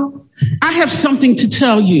Shaw, I have something to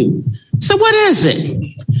tell you. So what is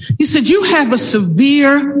it? He said, you have a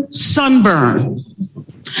severe sunburn.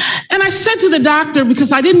 And I said to the doctor,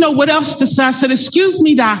 because I didn't know what else to say, I said, excuse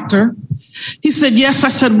me, doctor. He said, yes. I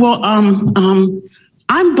said, well,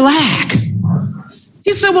 I'm black. He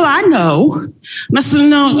He said, well, I know. And I said,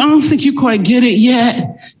 no, I don't think you quite get it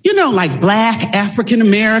yet. You know, like Black, African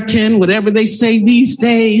American, whatever they say these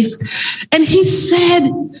days. And he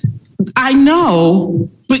said, I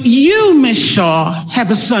know, but you, Miss Shaw,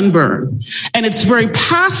 have a sunburn. And it's very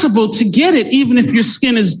possible to get it even if your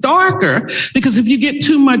skin is darker, because if you get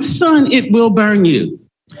too much sun, it will burn you.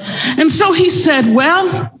 And so he said,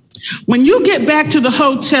 well, when you get back to the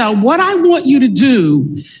hotel, what I want you to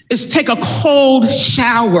do is take a cold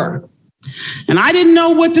shower. And I didn't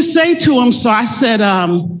know what to say to him. So I said,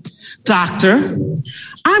 doctor,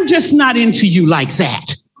 I'm just not into you like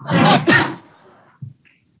that.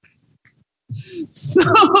 So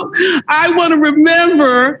I want to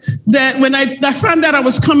remember that when I found out I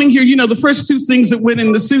was coming here, you know, the first two things that went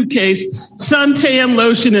in the suitcase, suntan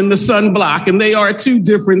lotion and the sunblock, and they are two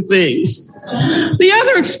different things. The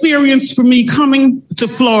other experience for me coming to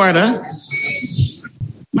Florida,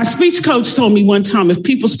 my speech coach told me one time, if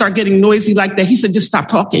people start getting noisy like that, he said, just stop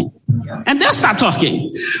talking. And they'll stop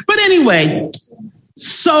talking. But anyway,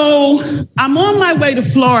 so I'm on my way to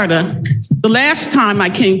Florida. The last time I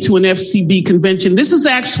came to an FCB convention, this is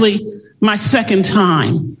actually my second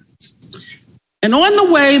time. And on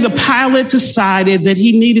the way, the pilot decided that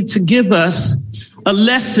he needed to give us a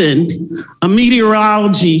lesson, a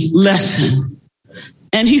meteorology lesson.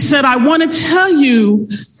 And he said, I want to tell you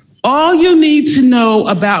all you need to know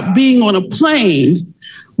about being on a plane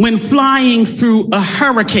when flying through a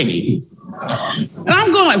hurricane. And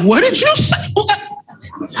I'm going, what did you say?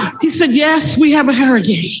 He said, yes, we have a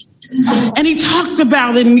hurricane. And he talked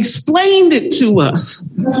about it and explained it to us.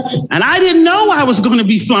 And I didn't know I was going to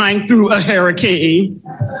be flying through a hurricane,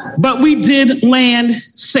 but we did land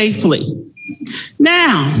safely.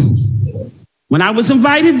 Now, when I was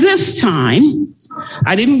invited this time,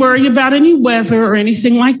 I didn't worry about any weather or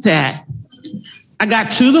anything like that. I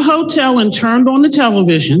got to the hotel and turned on the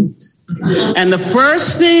television. And the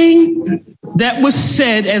first thing that was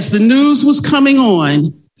said as the news was coming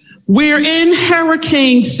on, we're in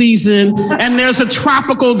hurricane season and there's a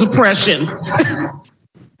tropical depression.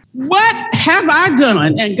 What have I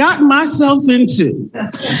done and gotten myself into?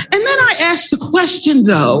 And then I asked the question,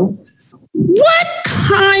 though, what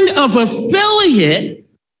kind of affiliate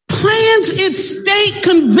plans its state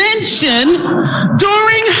convention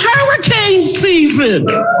during hurricane season?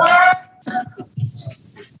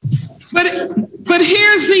 But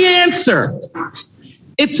here's the answer.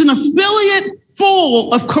 It's an affiliate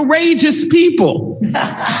full of courageous people.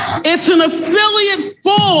 It's an affiliate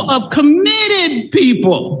full of committed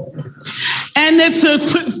people. And it's an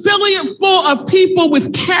affiliate full of people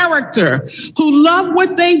with character who love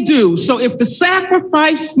what they do. So if the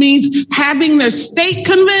sacrifice means having their state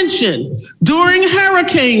convention during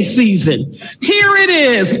hurricane season, here it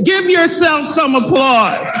is. Give yourself some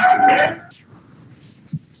applause.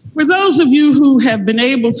 For those of you who have been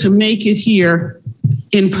able to make it here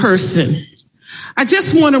in person, I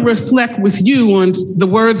just want to reflect with you on the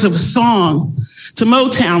words of a song, it's a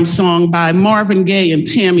Motown song by Marvin Gaye and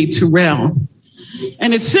Tammy Terrell.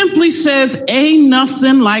 And it simply says, ain't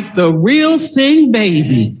nothing like the real thing,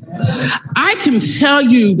 baby. I can tell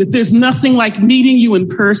you that there's nothing like meeting you in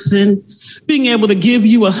person, being able to give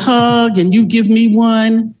you a hug and you give me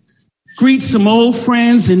one, greet some old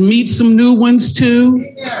friends and meet some new ones too.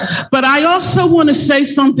 But I also want to say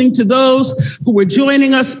something to those who are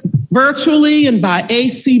joining us virtually and by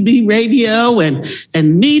ACB radio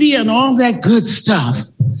and media and all that good stuff.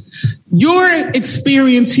 Your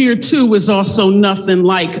experience here too is also nothing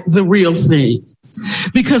like the real thing,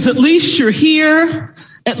 because at least you're here,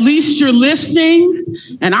 at least you're listening.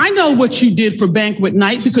 And I know what you did for banquet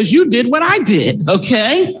night because you did what I did,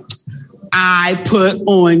 okay? I put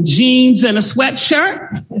on jeans and a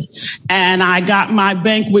sweatshirt and I got my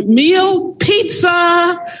banquet meal,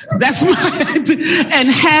 pizza, and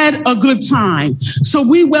had a good time. So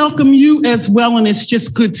we welcome you as well. And it's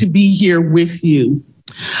just good to be here with you.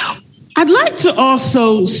 I'd like to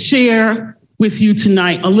also share with you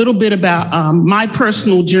tonight a little bit about my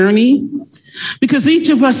personal journey, because each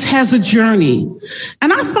of us has a journey.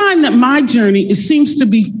 And I find that my journey, it seems to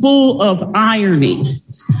be full of irony.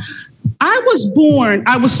 I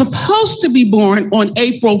was supposed to be born on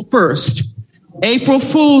April 1st, April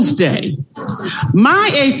Fool's Day.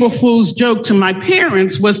 My April Fool's joke to my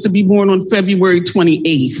parents was to be born on February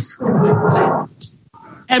 28th.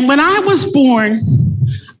 And when I was born,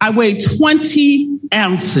 I weighed 20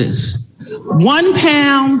 ounces, 1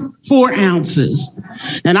 pound, 4 ounces.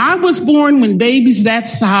 And I was born when babies that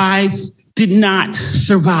size did not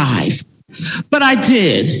survive, but I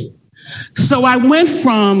did. So I went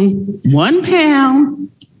from 1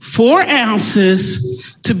 pound, 4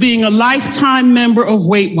 ounces to being a lifetime member of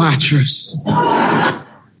Weight Watchers.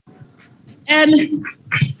 And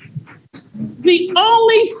the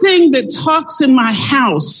only thing that talks in my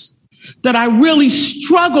house that I really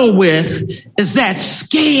struggle with is that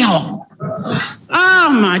scale. Oh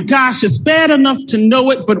my gosh, it's bad enough to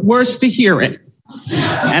know it, but worse to hear it.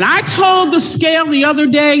 And I told the scale the other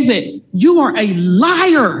day that you are a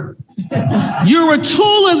liar. You're a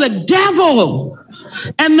tool of the devil.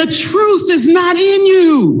 And the truth is not in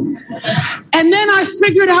you. And then I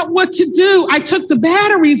figured out what to do. I took the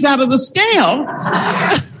batteries out of the scale.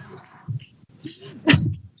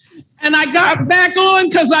 And I got back on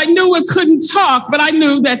because I knew it couldn't talk, but I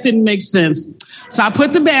knew that didn't make sense. So I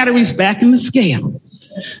put the batteries back in the scale.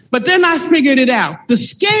 But then I figured it out. The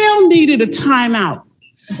scale needed a timeout.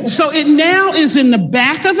 So it now is in the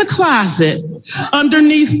back of the closet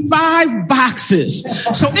underneath 5 boxes.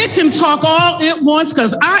 So it can talk all it wants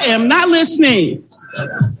because I am not listening.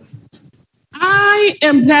 I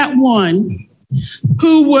am that one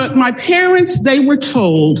who my parents, they were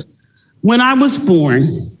told when I was born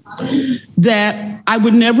that I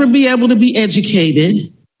would never be able to be educated.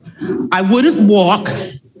 I wouldn't walk.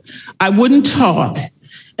 I wouldn't talk.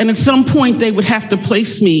 And at some point they would have to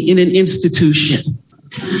place me in an institution.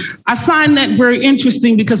 I find that very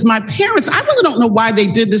interesting because my parents, I really don't know why they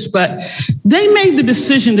did this, but they made the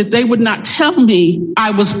decision that they would not tell me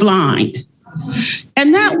I was blind.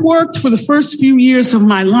 And that worked for the first few years of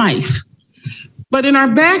my life. But in our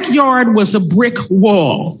backyard was a brick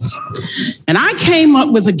wall. And I came up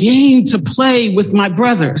with a game to play with my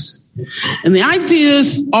brothers. And the idea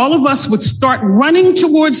is all of us would start running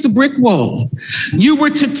towards the brick wall. You were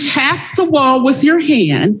to tap the wall with your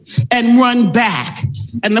hand and run back.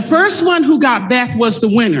 And the first one who got back was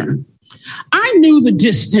the winner. I knew the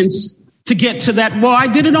distance to get to that wall. I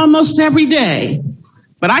did it almost every day.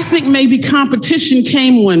 But I think maybe competition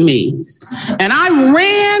came on me. And I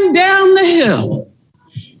ran down the hill.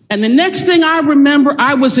 And the next thing I remember,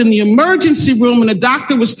 I was in the emergency room and the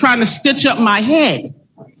doctor was trying to stitch up my head.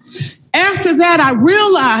 After that, I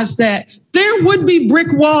realized that there would be brick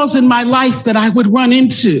walls in my life that I would run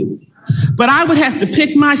into. But I would have to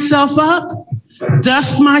pick myself up,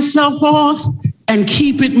 dust myself off, and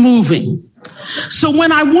keep it moving. So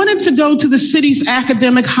when I wanted to go to the city's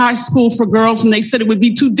academic high school for girls, and they said it would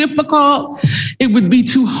be too difficult, it would be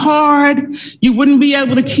too hard, you wouldn't be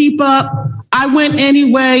able to keep up, I went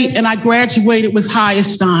anyway, and I graduated with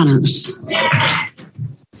highest honors.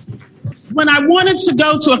 When I wanted to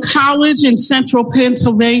go to a college in central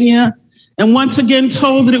Pennsylvania, and once again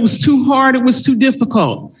told that it was too hard, it was too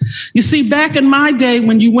difficult. You see, back in my day,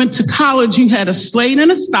 when you went to college, you had a slate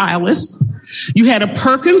and a stylus, you had a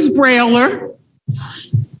Perkins Brailer,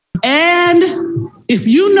 and if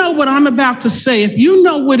you know what I'm about to say, if you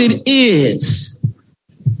know what it is,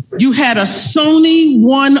 you had a Sony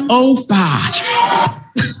 105.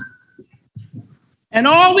 And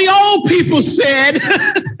all the old people said,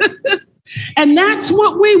 and that's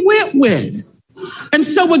what we went with. And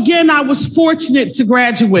so again, I was fortunate to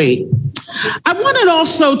graduate. I wanted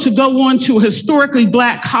also to go on to a historically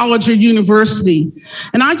Black college or university,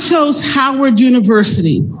 and I chose Howard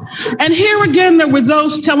University. And here again, there were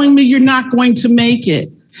those telling me you're not going to make it.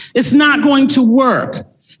 It's not going to work.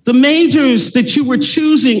 The majors that you were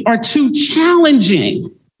choosing are too challenging.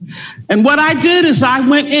 And what I did is I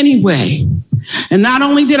went anyway. And not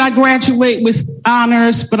only did I graduate with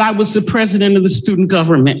honors, but I was the president of the student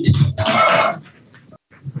government.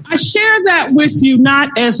 I share that with you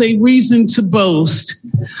not as a reason to boast,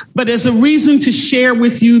 but as a reason to share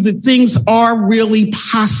with you that things are really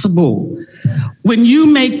possible. When you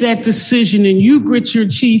make that decision and you grit your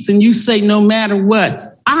teeth and you say, no matter what,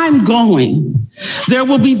 I'm going. There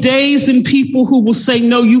will be days and people who will say,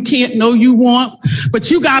 no, you can't, no, you won't, but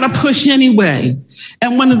you got to push anyway.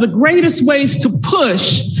 And one of the greatest ways to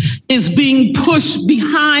push is being pushed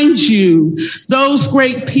behind you, those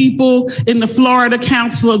great people in the Florida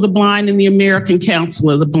Council of the Blind and the American Council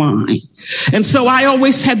of the Blind. And so I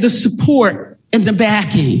always had the support and the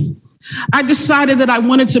backing. I decided that I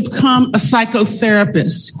wanted to become a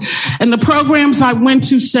psychotherapist. And the programs I went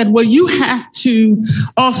to said, well, you have to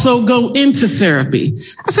also go into therapy.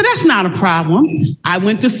 I said, that's not a problem. I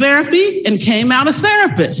went to therapy and came out a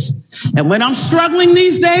therapist. And when I'm struggling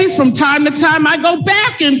these days, from time to time, I go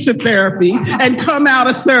back into therapy and come out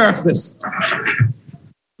a therapist.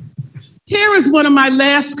 Here is one of my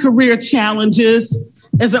last career challenges,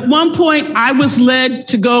 is at one point I was led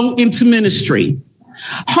to go into ministry.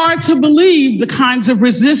 Hard to believe the kinds of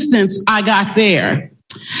resistance I got there.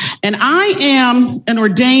 And I am an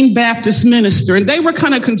ordained Baptist minister. And they were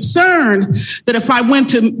kind of concerned that if I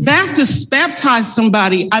went to baptize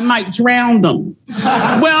somebody, I might drown them.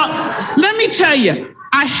 Well, let me tell you,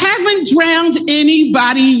 I haven't drowned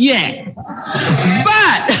anybody yet.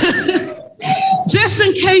 But just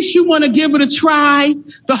in case you want to give it a try,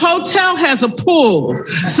 the hotel has a pool.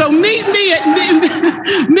 So meet me at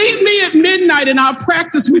midnight and I'll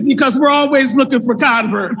practice with you because we're always looking for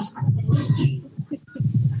converts.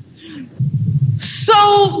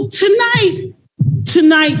 So tonight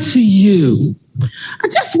to you, I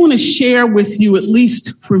just want to share with you, at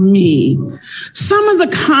least for me, some of the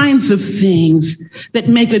kinds of things that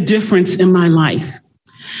make a difference in my life.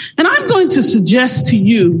 And I'm going to suggest to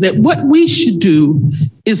you that what we should do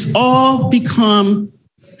is all become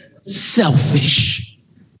selfish.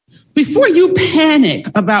 Before you panic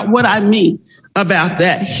about what I mean about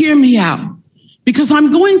that, hear me out, because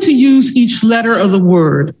I'm going to use each letter of the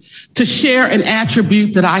word to share an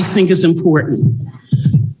attribute that I think is important.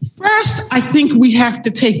 First, I think we have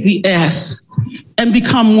to take the S and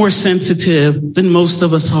become more sensitive than most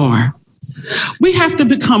of us are. We have to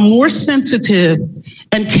become more sensitive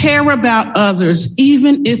and care about others,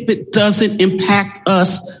 even if it doesn't impact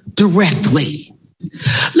us directly.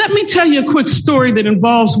 Let me tell you a quick story that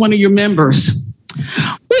involves one of your members.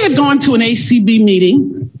 We had gone to an ACB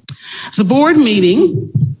meeting. It's a board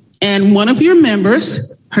meeting, and one of your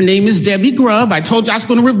members, her name is Debbie Grubb, I told you I was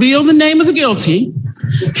going to reveal the name of the guilty,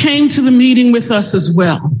 came to the meeting with us as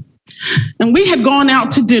well. And we had gone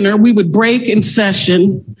out to dinner. We would break in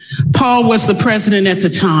session. Paul was the president at the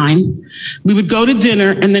time. We would go to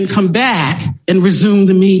dinner and then come back and resume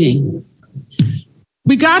the meeting.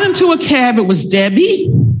 We got into a cab. It was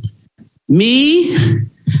Debbie, me,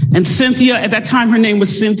 and Cynthia. At that time, her name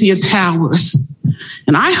was Cynthia Towers.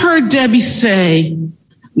 And I heard I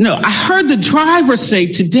heard the driver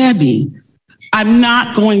say to Debbie, "I'm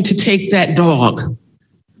not going to take that dog."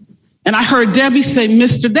 And I heard Debbie say,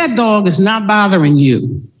 "Mister, that dog is not bothering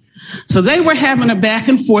you." So they were having a back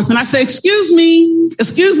and forth. And I say, excuse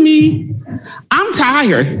me, I'm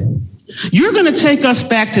tired. You're going to take us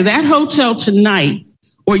back to that hotel tonight,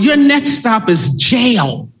 or your next stop is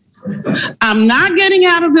jail. I'm not getting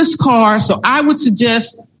out of this car, so I would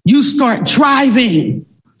suggest you start driving.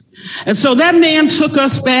 And so that man took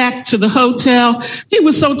us back to the hotel. He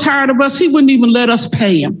was so tired of us, he wouldn't even let us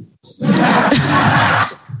pay him.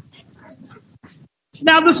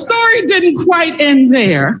 Now, the story didn't quite end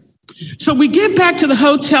there. So we get back to the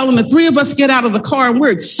hotel and the three of us get out of the car and we're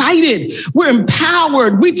excited. We're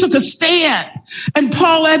empowered. We took a stand. And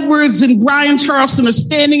Paul Edwards and Brian Charleston are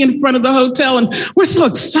standing in front of the hotel and we're so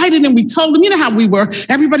excited. And we told them, you know how we were.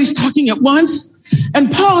 Everybody's talking at once.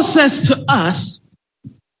 And Paul says to us,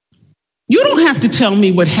 "You don't have to tell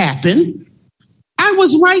me what happened. I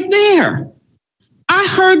was right there. I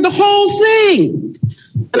heard the whole thing."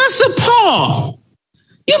 And I said, "Paul,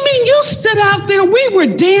 you mean you stood out there? We were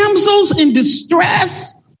damsels in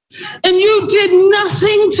distress and you did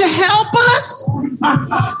nothing to help us?"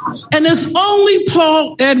 And as only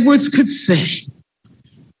Paul Edwards could say,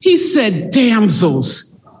 he said,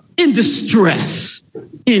 "Damsels in distress,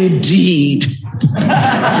 indeed."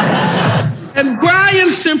 And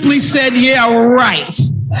Brian simply said, "Yeah, right."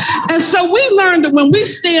 And so we learned that when we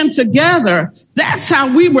stand together, that's how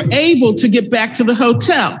we were able to get back to the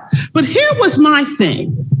hotel. But here was my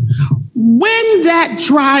thing. When that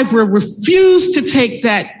driver refused to take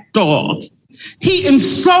that dog, he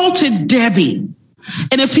insulted Debbie.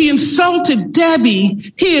 And if he insulted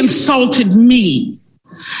Debbie, he insulted me.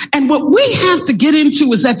 And what we have to get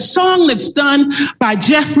into is that song that's done by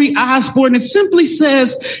Jeffrey Osborne. It simply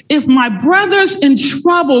says, "If my brother's in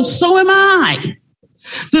trouble, so am I."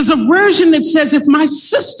 There's a version that says, "If my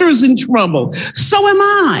sister's in trouble, so am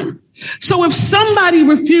I." So if somebody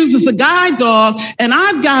refuses a guide dog and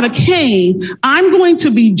I've got a cane, I'm going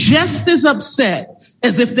to be just as upset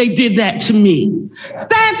as if they did that to me.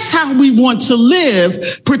 That's how we want to live,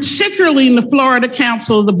 particularly in the Florida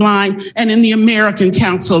Council of the Blind and in the American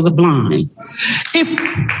Council of the Blind. If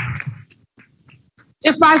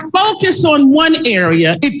I focus on one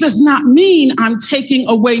area, it does not mean I'm taking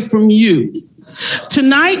away from you.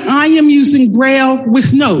 Tonight, I am using Braille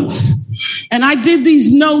with notes, and I did these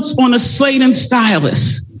notes on a slate and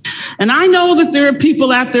stylus. And I know that there are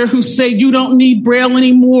people out there who say you don't need Braille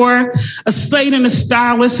anymore. A slate and a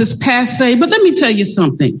stylus is passé. But let me tell you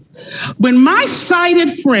something. When my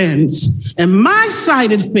sighted friends and my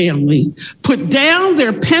sighted family put down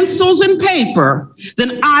their pencils and paper,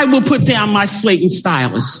 then I will put down my slate and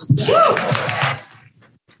stylus.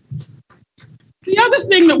 The other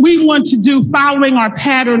thing that we want to do, following our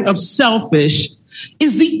pattern of selfish,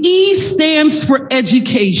 is the E stands for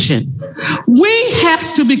education. We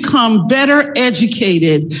have to become better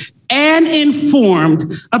educated and informed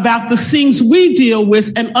about the things we deal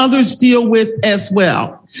with and others deal with as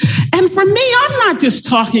well. And for me, I'm not just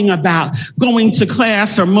talking about going to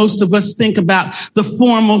class, or most of us think about the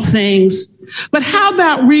formal things, but how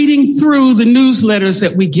about reading through the newsletters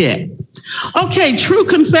that we get? Okay, true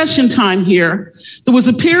confession time here. There was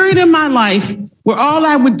a period in my life where all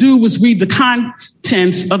I would do was read the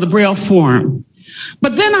contents of the Braille Forum.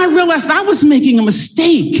 But then I realized I was making a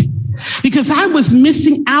mistake because I was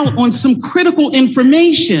missing out on some critical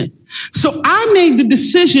information. So I made the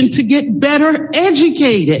decision to get better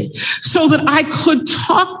educated so that I could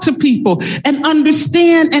talk to people and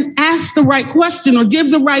understand and ask the right question or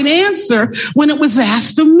give the right answer when it was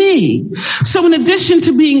asked of me. So in addition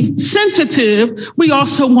to being sensitive, we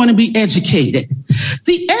also want to be educated.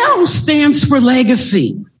 The L stands for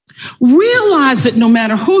legacy. Realize that no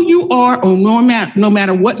matter who you are or no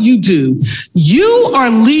matter what you do, you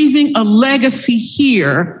are leaving a legacy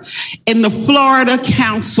here in the Florida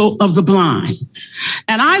Council of the Blind.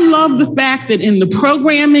 And I love the fact that in the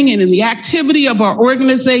programming and in the activity of our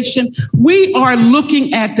organization, we are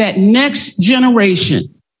looking at that next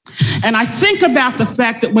generation. And I think about the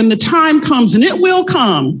fact that when the time comes, and it will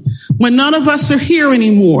come, when none of us are here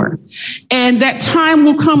anymore, and that time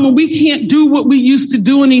will come when we can't do what we used to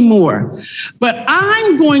do anymore. But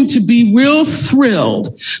I'm going to be real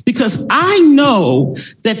thrilled because I know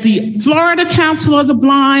that the Florida Council of the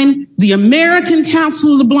Blind, the American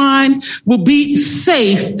Council of the Blind will be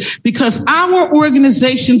safe because our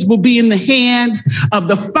organizations will be in the hands of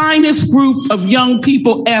the finest group of young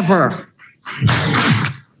people ever.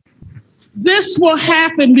 This will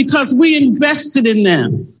happen because we invested in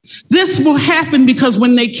them. This will happen because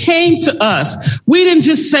when they came to us, we didn't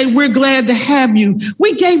just say, we're glad to have you.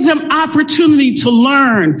 We gave them opportunity to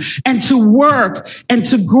learn and to work and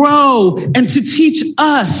to grow and to teach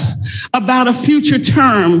us about a future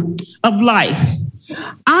term of life.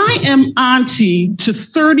 I am auntie to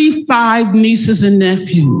 35 nieces and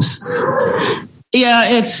nephews.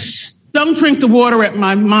 Yeah, don't drink the water at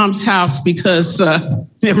my mom's house because,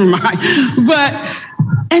 never mind.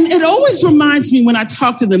 And it always reminds me when I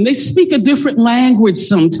talk to them, they speak a different language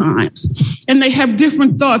sometimes, and they have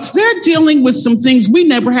different thoughts. They're dealing with some things we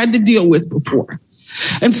never had to deal with before.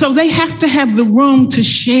 And so they have to have the room to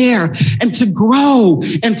share and to grow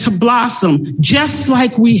and to blossom just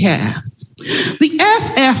like we have. The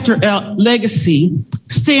F after legacy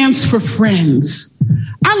stands for friends.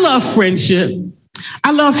 I love friendship.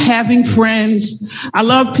 I love having friends. I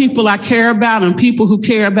love people I care about and people who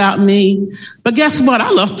care about me. But guess what?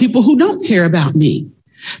 I love people who don't care about me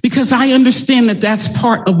because I understand that that's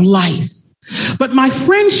part of life. But my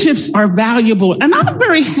friendships are valuable, and I'm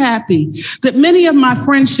very happy that many of my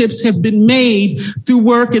friendships have been made through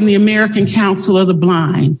work in the American Council of the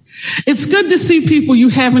Blind. It's good to see people you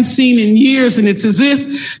haven't seen in years, and it's as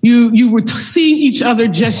if you were seeing each other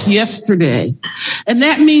just yesterday. And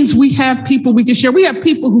that means we have people we can share. We have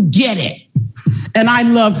people who get it, and I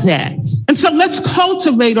love that. And so let's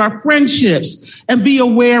cultivate our friendships and be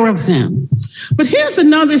aware of them. But here's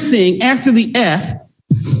another thing. After the F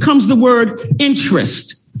comes the word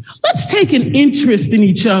interest. Let's take an interest in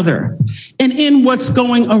each other and in what's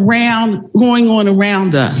going on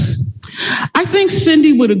around us. I think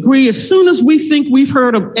Cindy would agree, as soon as we think we've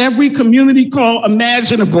heard of every community call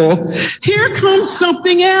imaginable, here comes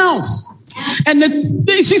something else. And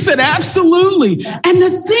she said, absolutely. And the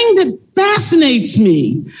thing that fascinates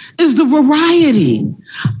me is the variety.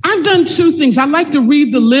 I've done two things. I like to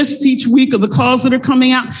read the list each week of the calls that are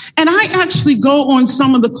coming out. And I actually go on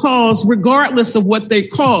some of the calls regardless of what they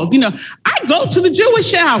called. You know, I go to the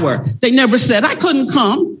Jewish hour. They never said I couldn't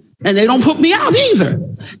come. And they don't put me out either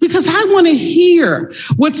because I want to hear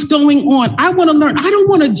what's going on. I want to learn. I don't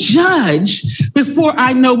want to judge before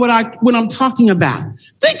I know what I'm talking about.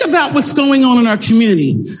 Think about what's going on in our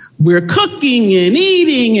community. We're cooking and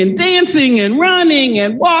eating and dancing and running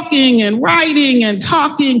and walking and writing and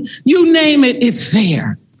talking. You name it, it's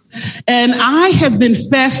there. And I have been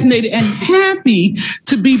fascinated and happy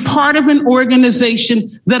to be part of an organization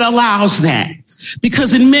that allows that.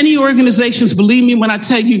 Because in many organizations, believe me when I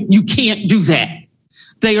tell you, you can't do that.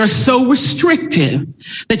 They are so restrictive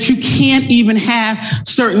that you can't even have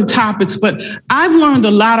certain topics. But I've learned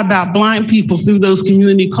a lot about blind people through those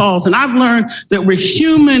community calls. And I've learned that we're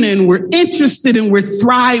human and we're interested and we're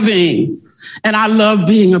thriving. And I love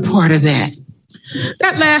being a part of that.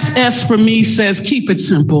 That last S for me says, keep it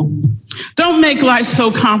simple. Don't make life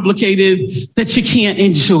so complicated that you can't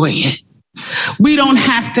enjoy it. We don't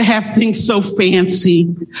have to have things so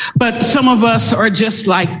fancy, but some of us are just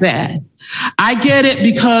like that. I get it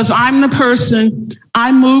because I'm the person,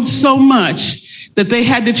 I moved so much that they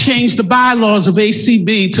had to change the bylaws of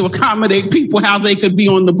FCB to accommodate people how they could be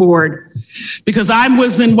on the board. Because I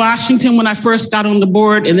was in Washington when I first got on the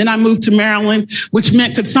board, and then I moved to Maryland, which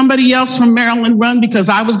meant could somebody else from Maryland run, because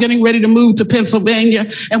I was getting ready to move to Pennsylvania,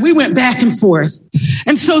 and we went back and forth.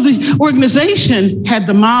 And so the organization had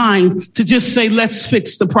the mind to just say, let's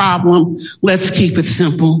fix the problem. Let's keep it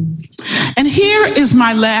simple. And here is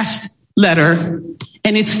my last letter,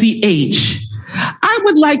 and it's the H. I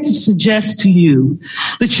would like to suggest to you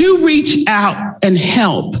that you reach out and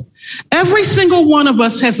help. Every single one of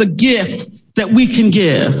us has a gift that we can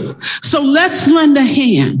give. So let's lend a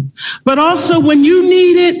hand. But also when you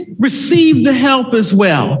need it, receive the help as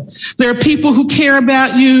well. There are people who care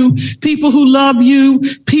about you, people who love you,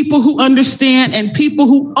 people who understand, and people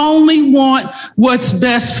who only want what's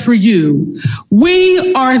best for you.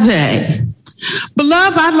 We are they.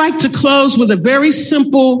 Beloved, I'd like to close with a very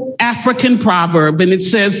simple African proverb, and it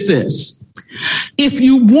says this: if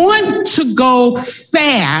you want to go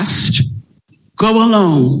fast, go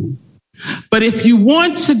alone. But if you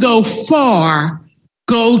want to go far,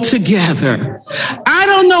 go together. I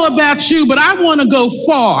don't know about you, but I want to go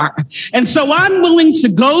far. And so I'm willing to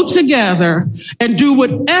go together and do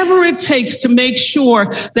whatever it takes to make sure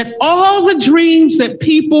that all the dreams that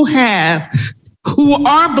people have who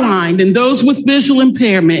are blind and those with visual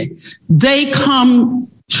impairment, they come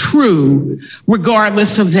true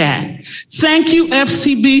regardless of that. Thank you,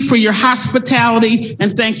 FCB, for your hospitality,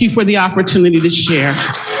 and thank you for the opportunity to share.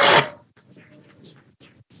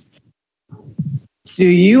 Do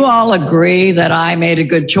you all agree that I made a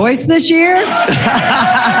good choice this year?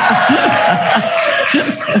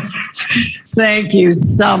 Thank you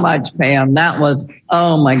so much, Pam. That was,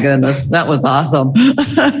 oh my goodness, that was awesome.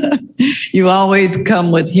 You always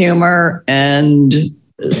come with humor and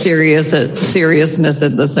seriousness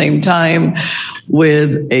at the same time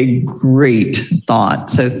with a great thought.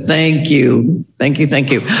 So thank you. Thank you. Thank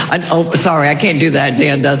you. Sorry, I can't do that.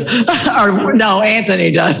 Dan does. Or no,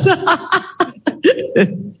 Anthony does.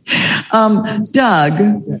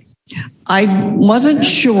 Doug, I wasn't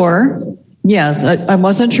sure. Yes, I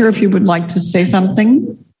wasn't sure if you would like to say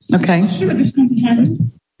something. Okay.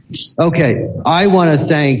 Okay. I want to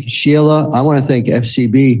thank Sheila. I want to thank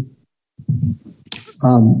FCB.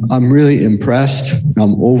 I'm really impressed.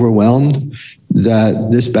 I'm overwhelmed that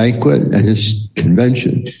this banquet and this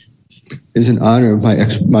convention is in honor of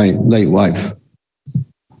my late wife.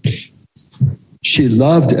 She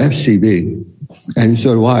loved FCB, and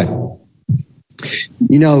so do I.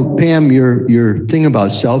 You know, Pam, your thing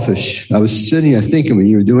about selfish, I was sitting there thinking when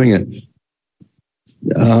you were doing it,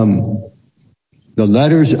 the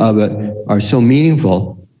letters of it are so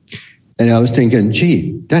meaningful. And I was thinking,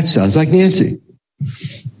 gee, that sounds like Nancy.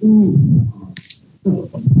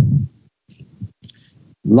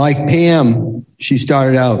 Like Pam, she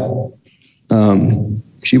started out,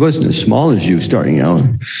 she wasn't as small as you starting out.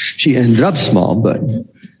 She ended up small, but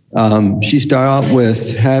she started out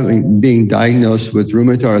with being diagnosed with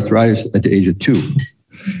rheumatoid arthritis at the age of 2.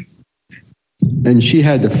 And she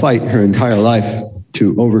had to fight her entire life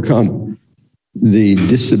to overcome the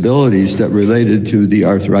disabilities that related to the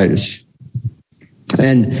arthritis.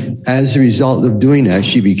 And as a result of doing that,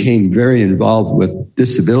 she became very involved with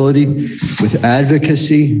disability, with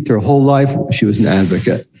advocacy. Her whole life, she was an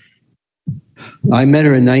advocate. I met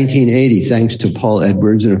her in 1980, thanks to Paul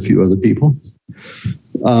Edwards and a few other people.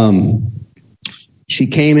 She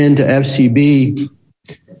came into FCB,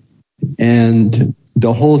 and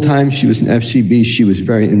the whole time she was in FCB, she was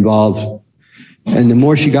very involved. And the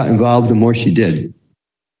more she got involved, the more she did.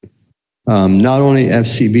 Not only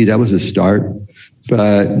FCB, that was a start,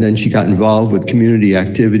 but then she got involved with community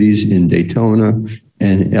activities in Daytona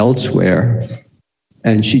and elsewhere.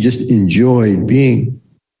 And she just enjoyed being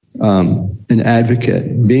an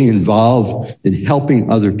advocate, being involved in helping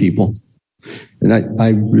other people. And I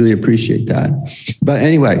really appreciate that. But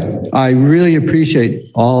anyway, I really appreciate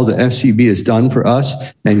all the FCB has done for us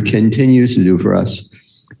and continues to do for us.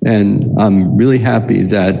 And I'm really happy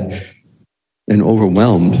that and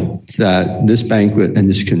overwhelmed that this banquet and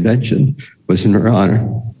this convention was in her honor.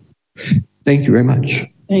 Thank you very much.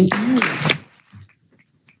 Thank you.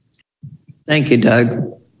 Thank you,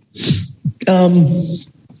 Doug.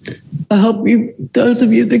 I hope those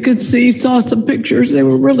of you that could see, saw some pictures. They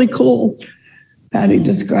were really cool. Patty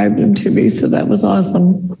described them to me, so that was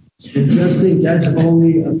awesome. I just think that's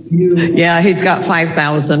only a few. Yeah, he's got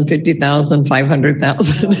 5,000, 50,000,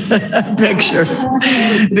 500,000 pictures.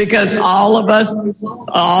 Because all of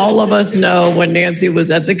us know when Nancy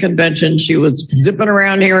was at the convention, she was zipping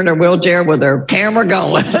around here in her wheelchair with her camera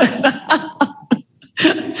going.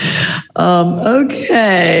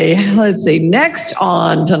 Okay, let's see. Next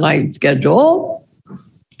on tonight's schedule,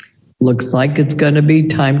 looks like it's going to be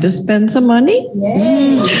time to spend some money.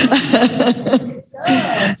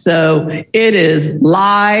 So it is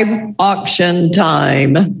live auction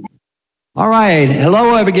time. All right.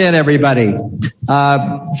 Hello again, everybody.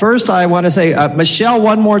 First, I want to say, Michelle,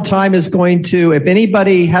 one more time is going to, if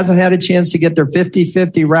anybody hasn't had a chance to get their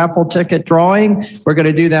 50-50 raffle ticket drawing, we're going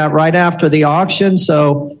to do that right after the auction.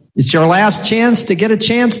 So it's your last chance to get a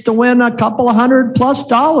chance to win a couple of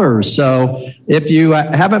 $100+ So if you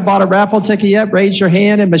haven't bought a raffle ticket yet, raise your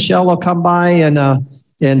hand and Michelle will come by and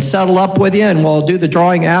settle up with you, and we'll do the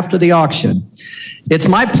drawing after the auction. It's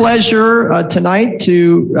my pleasure tonight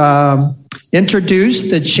to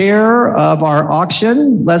introduce the chair of our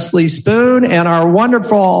auction, Leslie Spoon, and our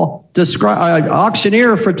wonderful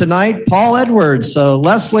auctioneer for tonight, Paul Edwards. So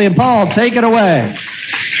Leslie and Paul, take it away.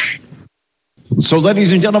 So,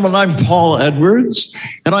 ladies and gentlemen, I'm Paul Edwards,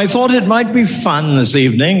 and I thought it might be fun this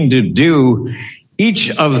evening to do each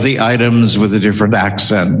of the items with a different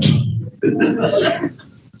accent.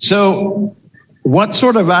 So, what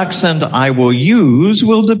sort of accent I will use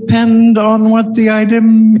will depend on what the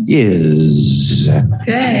item is.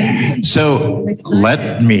 Okay. So,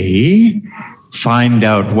 let me find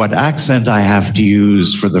out what accent I have to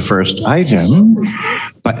use for the first item.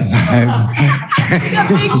 But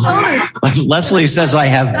Leslie says I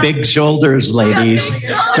have big shoulders, ladies.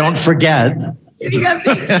 Don't forget.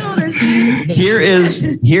 Here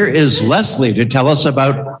is Leslie to tell us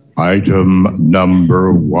about item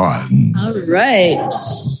number 1. All right.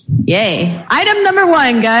 Yay. Item number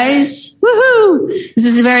 1, guys. Woohoo. This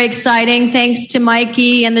is very exciting. Thanks to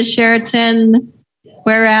Mikey and the Sheraton.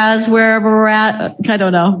 Whereas wherever we're at, I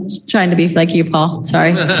don't know, trying to be like you, Paul.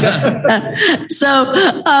 Sorry. So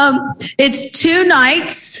it's 2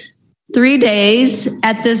 nights, 3 days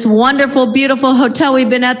at this wonderful, beautiful hotel we've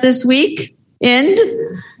been at this week. And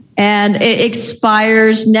it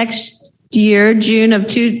expires next year, June of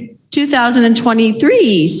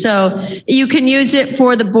 2023. So you can use it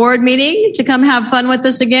for the board meeting to come have fun with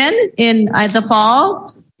us again in the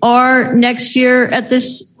fall, or next year at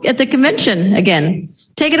the convention again.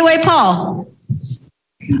 Take it away, Paul.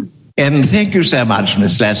 And thank you so much,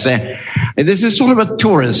 Miss Leslie. This is sort of a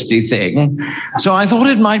touristy thing, so I thought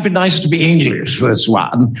it might be nice to be English for this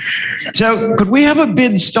one. So could we have a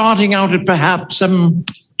bid starting out at perhaps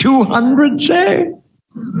 200, say?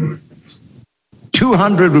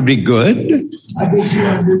 200 would be good.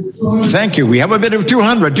 Thank you. We have a bid of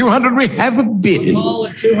 200. 200, we have a bid. Call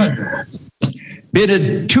it 200. Bid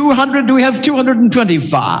at 200. Do we have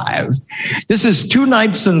 225? This is 2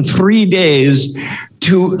 nights and 3 days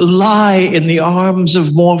to lie in the arms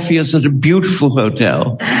of Morpheus at a beautiful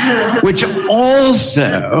hotel, which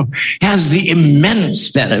also has the immense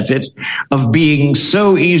benefit of being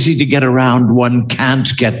so easy to get around, one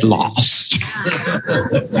can't get lost.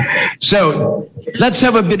 So let's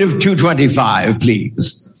have a bid of 225,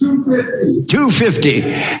 please. 250.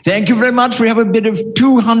 Thank you very much. We have a bid of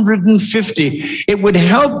 250. It would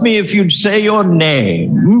help me if you'd say your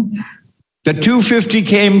name. The 250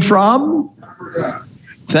 came from?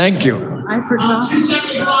 Thank you. I forgot.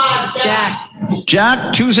 275.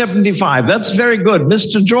 Jack, 275. That's very good.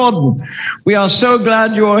 Mr. Jordan, we are so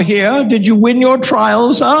glad you're here. Did you win your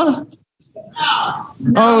trial, sir?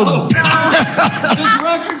 No.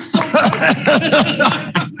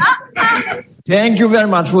 Thank you very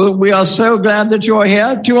much. We are so glad that you're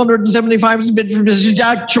here. 275 is a bid from Mr.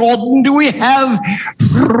 Jack Jordan. Do we have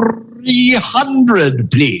 300,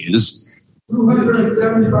 please?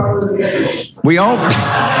 275. We are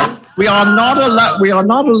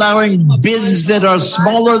not allowing bids that are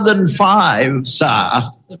smaller than 5, sir.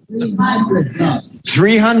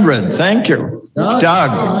 300. Thank you.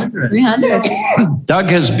 Doug. 300. Doug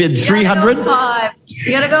has bid 300. You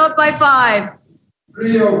gotta go up by 5.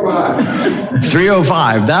 305.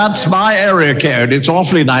 305. That's my area code. It's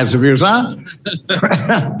awfully nice of you, sir.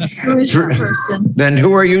 Who is that person? Then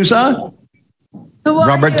who are you, sir? Who are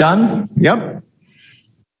Robert you? Dunn? Yep.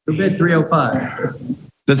 Who bid 305?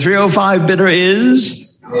 The 305 bidder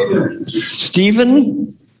is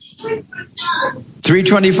Stephen.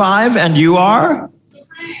 325. And you are?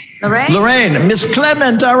 Lorraine. Miss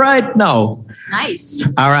Clement. All right. No. Nice.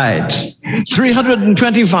 All right.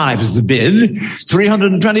 325 is the bid.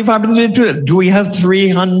 325 is the bid. Do we have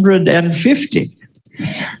 350?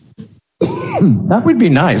 That would be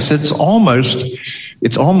nice. It's almost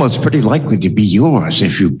pretty likely to be yours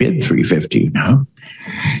if you bid $350, you know.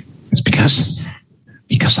 It's because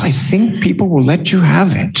I think people will let you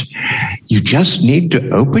have it. You just need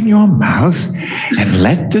to open your mouth and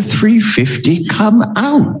let the $350 come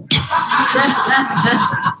out.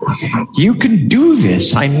 You can do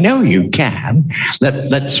this. I know you can.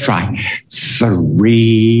 Let's try.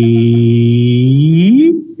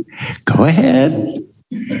 3. Go ahead.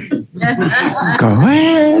 Go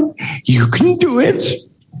ahead. You can do it.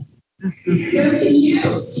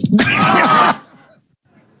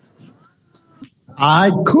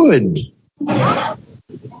 I could.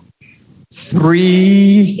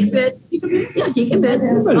 3. You can bid. Yeah, he can bid.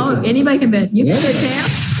 Oh, anybody can bid. You can bid, Pam.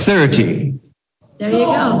 30. There you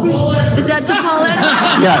go. Is that to Paul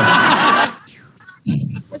Edwards? Yeah.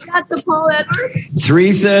 Is that to Paul Edwards?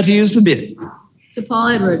 330 is the bid. To Paul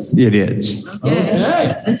Edwards. It is.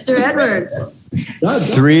 Okay. Mr. Edwards.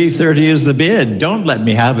 330 is the bid. Don't let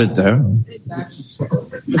me have it though.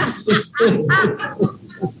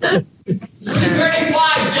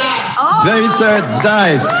 335, Jack. Oh. 330,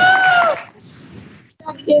 nice.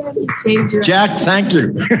 Jack, thank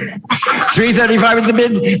you. 335 is the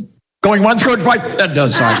bid. Going once, going twice. No,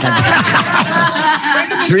 sorry.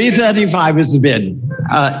 335 is the bid.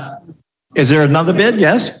 Is there another bid?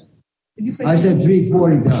 Yes? I said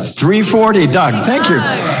 340, Doug. 340, Doug. Thank you.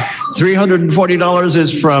 $340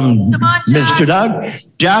 is from Mr. Doug.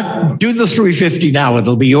 Jack, do the 350 now.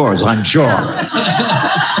 It'll be yours, I'm sure.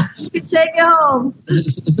 You can take it home.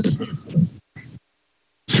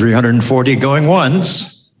 340 going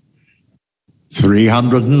once.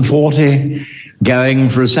 340 going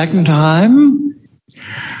for a second time.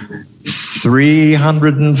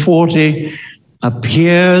 340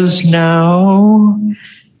 appears now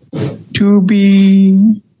to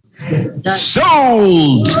be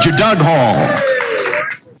sold to Doug Hall.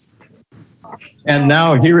 And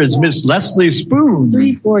now here is Miss Leslie Spoon.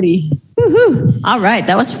 340. Woo-hoo. All right,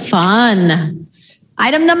 that was fun.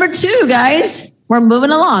 Item number 2, guys. We're moving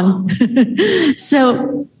along.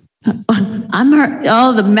 So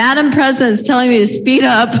the Madam President's telling me to speed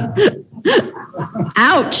up.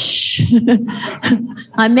 Ouch.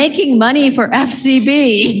 I'm making money for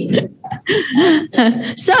FCB.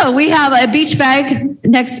 So we have a beach bag.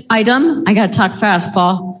 Next item. I got to talk fast,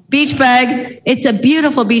 Paul. Beach bag. It's a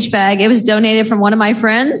beautiful beach bag. It was donated from one of my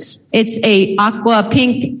friends. It's a aqua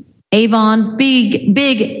pink Avon big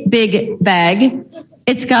bag.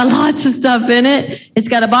 It's got lots of stuff in it. It's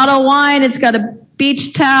got a bottle of wine. It's got a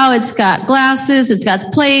beach towel. It's got glasses. It's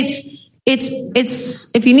got plates. It's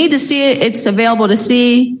if you need to see it, it's available to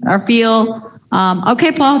see or feel.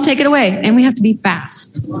 Okay, Paul, take it away. And we have to be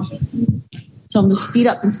fast. Tell them to speed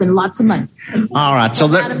up and spend lots of money. All right. So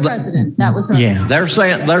Madam President, that was her. Yeah, they're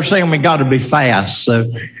saying we got to be fast. So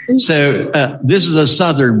this is a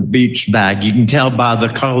Southern beach bag. You can tell by the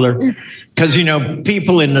color, because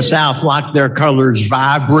people in the South like their colors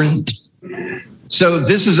vibrant. So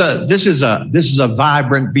this is a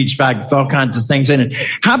vibrant beach bag with all kinds of things in it.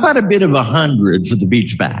 How about a bit of 100 for the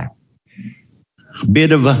beach bag? A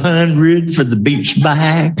bit of 100 for the beach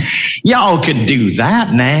bag. Y'all can do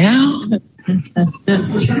that now.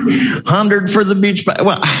 100 for the beach bag.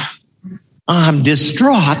 Well, I'm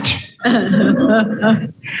distraught.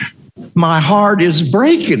 My heart is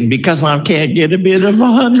breaking because I can't get a bit of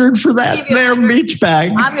 100 for that there beach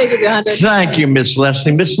bag. I'm going to give you 100. Thank you, Miss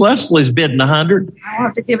Leslie. Miss Leslie's bidding 100. I don't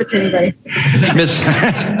have to give it to anybody.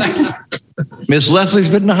 Miss Leslie's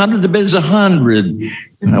bidding 100. The bid's 100.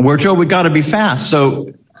 We're told we got to be fast.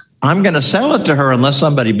 So I'm going to sell it to her unless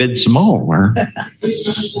somebody bids some more.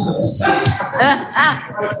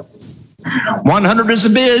 100 is the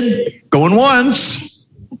bid. Going once.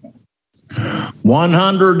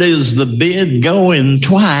 100 is the bid going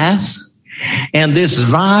twice. And this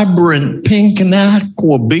vibrant pink and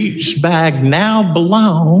aqua beach bag now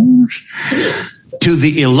belongs to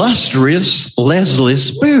the illustrious Leslie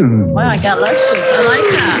Spoon. Wow, I got illustrious. I like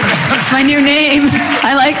that. That's my new name.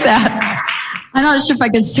 I like that. I'm not sure if I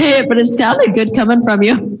can say it, but it sounded good coming from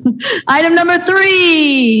you. Item number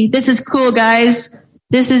 3. This is cool, guys.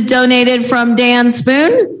 This is donated from Dan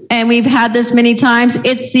Spoon, and we've had this many times.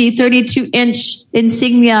 It's the 32-inch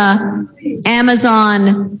Insignia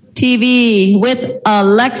Amazon TV with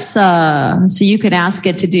Alexa. So you can ask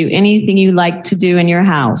it to do anything you like to do in your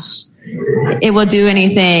house. It will do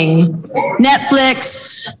anything.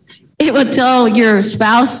 Netflix. It will tell your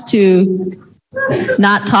spouse to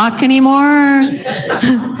not talk anymore.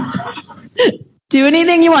 Do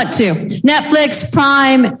anything you want to. Netflix,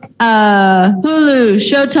 Prime, Hulu,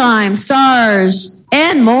 Showtime, Stars,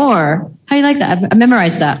 and more. How do you like that? I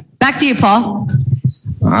memorized that. Back to you, Paul.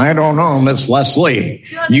 I don't know, Miss Leslie.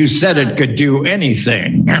 You said it could do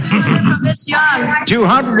anything.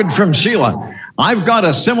 200 from Sheila. I've got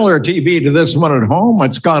a similar TV to this one at home.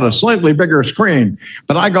 It's got a slightly bigger screen,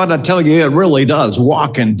 but I got to tell you, it really does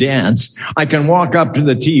walk and dance. I can walk up to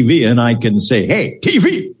the TV and I can say, hey,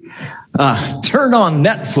 TV, turn on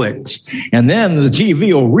Netflix. And then the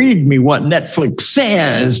TV will read me what Netflix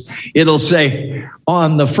says. It'll say,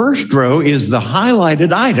 on the first row is the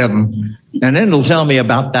highlighted item. And then it'll tell me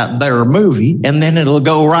about that there movie. And then it'll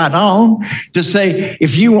go right on to say,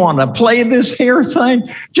 if you want to play this here thing,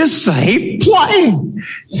 just say play.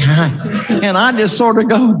 And I just sort of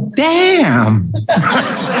go, damn.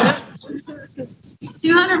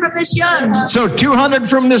 200 from Miss Young. So 200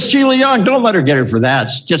 from Miss Sheila Young. Don't let her get it for that.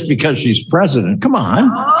 It's just because she's president. Come on.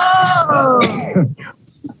 Oh.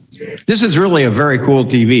 This is really a very cool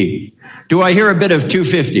TV. Do I hear a bit of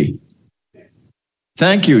 250?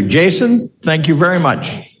 Thank you. Jason, thank you very much.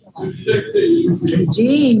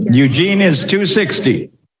 Eugene is 260.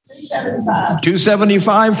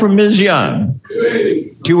 275 from Ms. Young.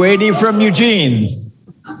 280 from Eugene.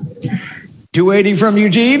 280 from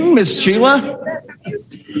Eugene, Miss Sheila.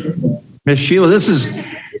 Miss Sheila, this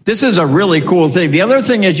is a really cool thing. The other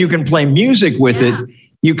thing is you can play music with it.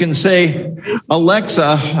 You can say,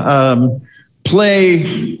 Alexa,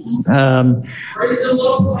 play. Yeah.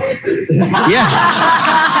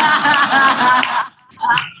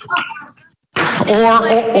 Or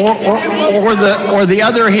the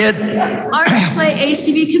other hit. Or play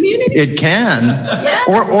ACB Community. It can. Yes.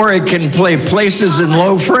 Or it can play Places and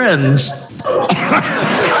Low Friends.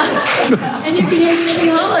 And you can hear Cindy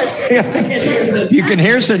Hollis. You can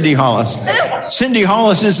hear Cindy Hollis. Cindy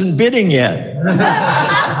Hollis isn't bidding yet.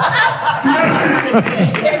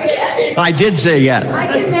 I did say yet.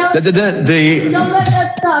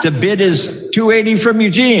 The bid is 280 from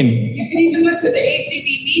Eugene. You can even listen to ACB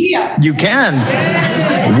Media. You can.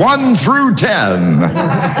 1 through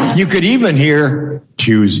 10. You could even hear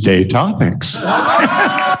Tuesday Topics.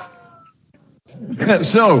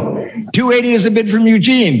 So 280 is a bid from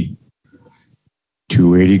Eugene.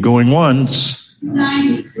 280 going once.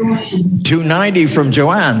 290 from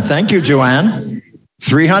Joanne. Thank you, Joanne.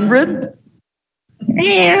 300.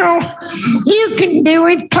 You can do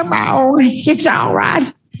it. Come on. It's all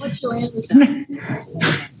right. What Joanne was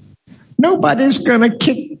that? Nobody's going to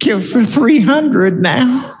kick you for 300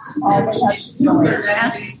 now.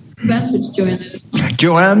 That's what Joanne is.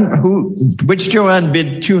 Joanne, which Joanne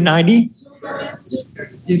bid 290?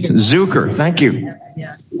 Zucker. Thank you.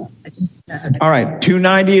 All right.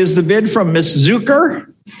 290 is the bid from Miss Zucker.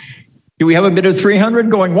 Do we have a bid of 300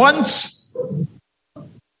 going once?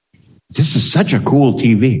 This is such a cool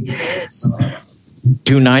TV.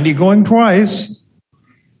 290 going twice.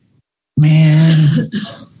 Man.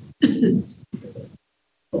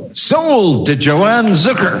 Sold to Joanne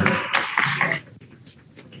Zucker.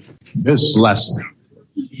 Miss Leslie.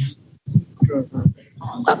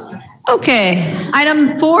 Okay.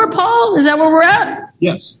 Item 4, Paul, is that where we're at?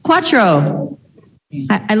 Yes. Quattro.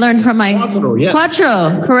 I learned from my Quattro, yes.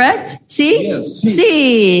 Quattro, correct? See? Yes.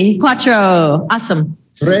 See. Quattro. Awesome.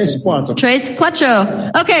 Tres cuatro. Tres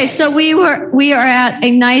Quattro. Okay, so we are at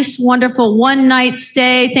a nice, wonderful one-night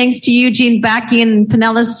stay. Thanks to Eugene Backy and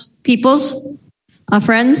Pinellas Peoples,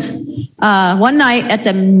 friends. One night at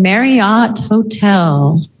the Marriott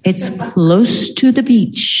Hotel. It's close to the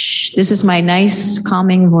beach. This is my nice,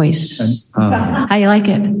 calming voice. How you like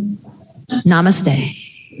it? Namaste.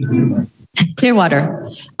 Clearwater.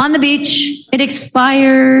 On the beach. It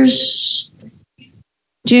expires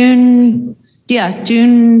June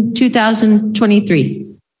 2023.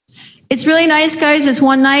 It's really nice, guys. It's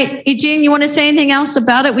one night. Eugene, you want to say anything else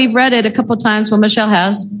about it? We've read it a couple times. Well, Michelle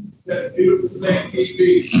has.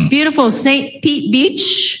 Beautiful St. Pete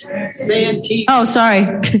Beach. Sand Key. Oh, sorry.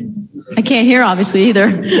 I can't hear, obviously, either.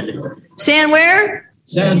 Sand where?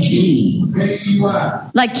 Sand Key.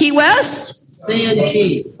 Like Key West? Sand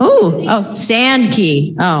Key. Oh, Sand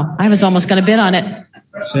Key. Oh, I was almost going to bid on it.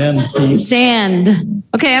 Sand Key. Sand.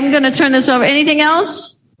 Okay, I'm going to turn this over. Anything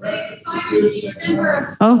else?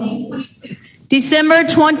 Oh, December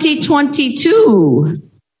 2022.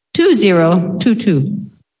 2022.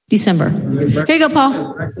 December. Here you go,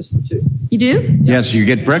 Paul. You do? Yes, you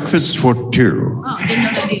get breakfast for 2. Oh, didn't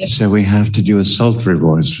know that either. So we have to do a sultry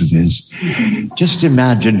voice for this. Just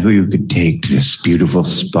imagine who you could take to this beautiful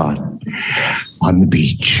spot on the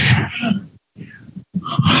beach.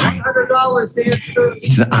 $100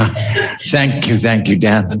 Thank you,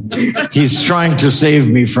 Dan. He's trying to save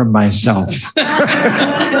me from myself.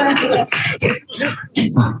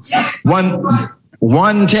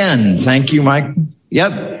 110. Thank you, Mike.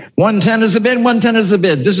 Yep. 110 is the bid. 110 is the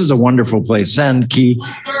bid. This is a wonderful place. Sand Key.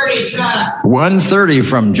 130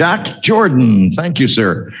 from Jack Jordan. Thank you,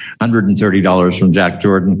 sir. $130 from Jack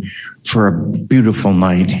Jordan for a beautiful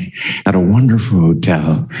night at a wonderful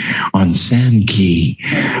hotel on Sand Key,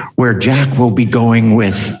 where Jack will be going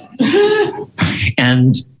with.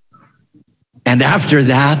 And after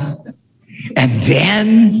that, and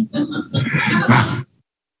then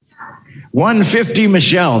 150,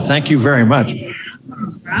 Michelle. Thank you very much.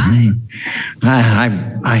 I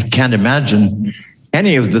can't imagine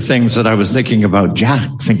any of the things that I was thinking about Jack,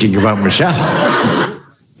 thinking about Michelle.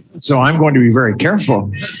 So I'm going to be very careful.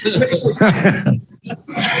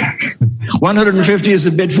 150 is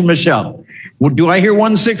a bid for Michelle. Well, do I hear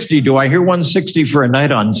 160? Do I hear 160 for a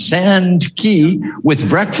night on Sand Key with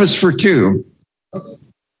breakfast for two?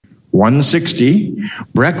 160,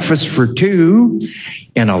 breakfast for two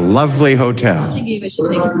in a lovely hotel. I think I should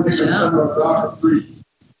take it for Michelle.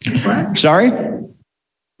 Sorry?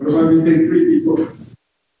 What about you take 3 people?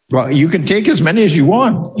 Well, you can take as many as you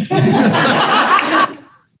want.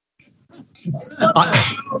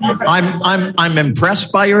 I'm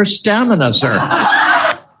impressed by your stamina, sir.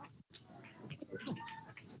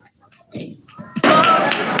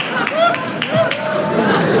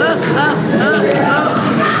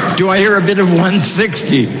 Do I hear a bit of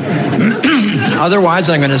 160? Otherwise,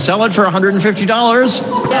 I'm going to sell it for $150.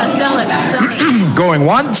 Yeah, sell it. Going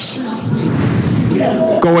once?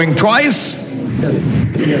 Going twice?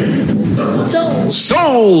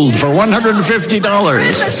 Sold for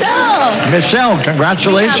 $150. Michelle,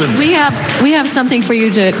 congratulations. We have something for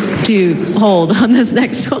you to hold on this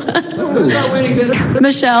next one.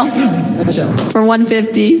 Michelle, for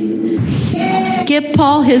 $150. Give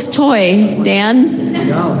Paul his toy, Dan.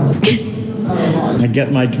 I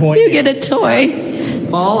get my toy. You get a toy.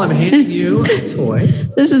 Paul, I'm handing you a toy.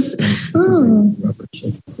 This is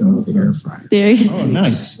there. Oh,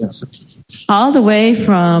 nice. All the way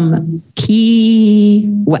from Key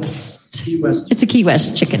West. It's a Key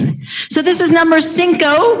West chicken. So this is number 5.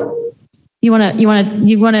 You want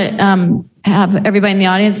to have everybody in the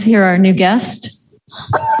audience hear our new guest?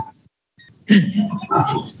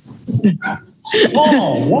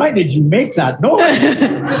 Oh, why did you make that noise?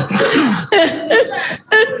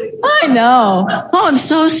 I know. Oh, I'm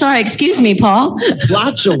so sorry. Excuse me, Paul.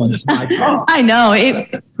 Flatulence, my God. I know.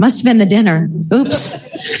 It must have been the dinner. Oops.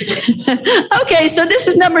 Okay, so this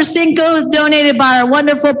is number 5, donated by our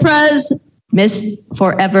wonderful Prez, Miss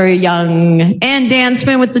Forever Young, and Dan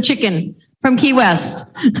Spoon with the chicken from Key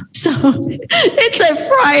West. So it's a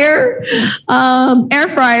fryer, air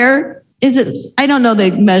fryer. Is it? I don't know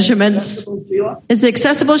the measurements. Is it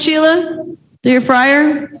accessible, Sheila? Your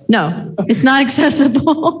fryer? No, it's not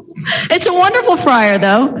accessible. It's a wonderful fryer,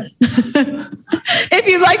 though. If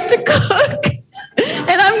you like to cook,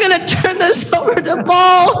 and I'm going to turn this over to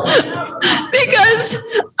Paul because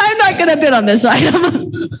I'm not going to bid on this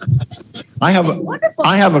item. I have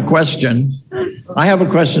a question.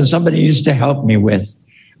 Somebody needs to help me with.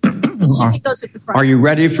 Are you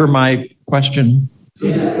ready for my question?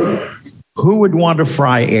 Yeah. Who would want to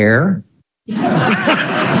fry air? Don't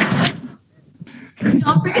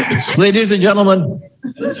forget the chicken. Ladies and gentlemen,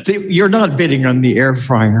 you're not bidding on the air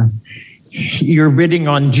fryer. You're bidding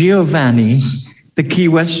on Giovanni, the Key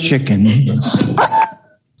West chicken. He's had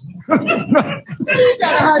a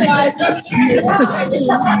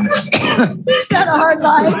hard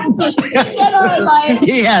life.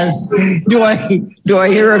 Yes. Do I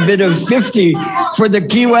hear a bit of 50 for the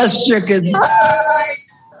Key West chicken?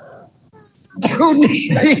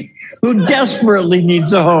 Who desperately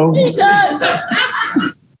needs a home. He does.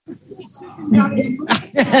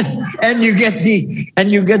 and you get the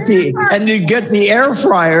air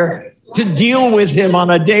fryer to deal with him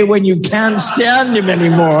on a day when you can't stand him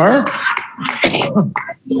anymore.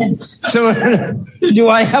 So do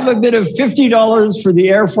I have a bit of $50 for the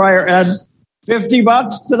air fryer and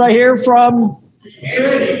 $50 did I hear from?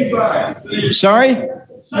 Sorry?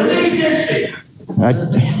 I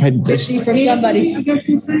 50 from somebody.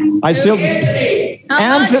 I still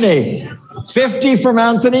Anthony. 50 from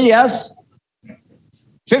Anthony, yes.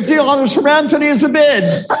 $50 from Anthony is the bid.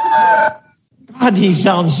 God, he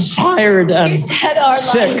sounds tired and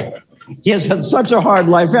sick. He has had such a hard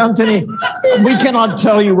life. Anthony, we cannot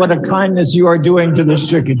tell you what a kindness you are doing to this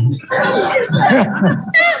chicken.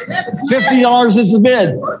 $50 is the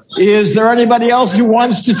bid. Is there anybody else who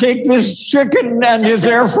wants to take this chicken and his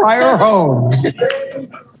air fryer home?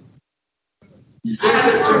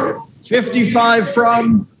 55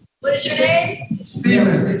 from? What is your name?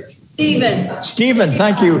 Stephen,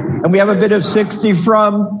 thank you. And we have a bid of 60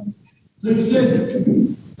 from?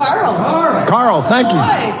 Carl, thank you.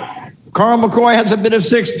 Carl McCoy has a bid of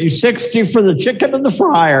 60. 60 for the chicken and the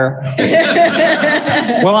fryer.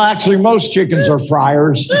 Well, actually, most chickens are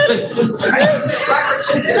fryers.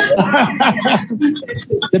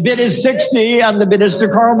 The bid is 60, and the bid is to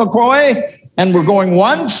Carl McCoy. And we're going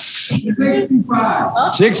once.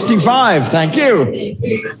 65. Thank you.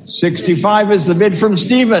 65 is the bid from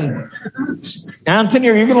Stephen. Anthony,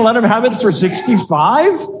 are you going to let him have it for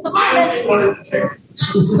 65?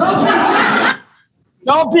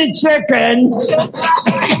 Don't be chicken.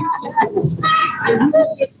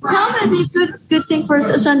 Tell me, it'd be a good thing for a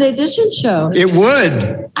Sunday edition show. It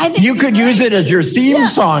would. You could use it as your theme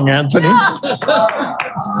song, Anthony. Yeah.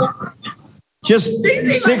 Just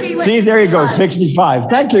see, there you go, 65.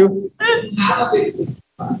 Thank you.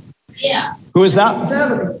 Yeah. Who is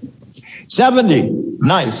that? 70.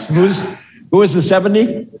 Nice. Who is the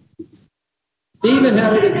 70? Stephen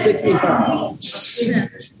had it at 65.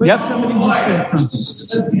 Yep.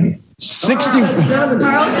 60.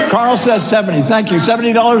 Carl says 70. Thank you.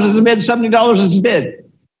 $70 is the bid. $70 is the bid.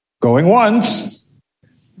 Going once.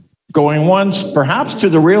 Going once, perhaps to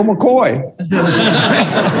the real McCoy.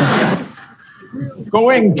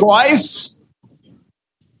 Going twice.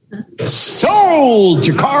 Sold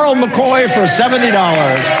to Carl McCoy for $70.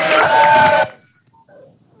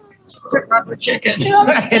 Rubber chicken.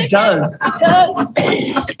 It does.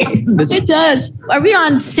 It does. Are we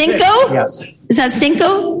on Cinco? Yes. Is that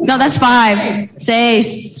Cinco? No, that's 5.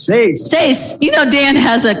 Seis. You know, Dan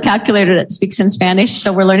has a calculator that speaks in Spanish,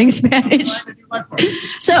 so we're learning Spanish.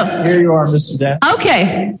 So here you are, Mr. Dan.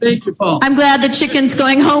 Okay. Thank you, Paul. I'm glad the chicken's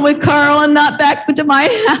going home with Carl and not back to my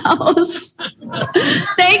house.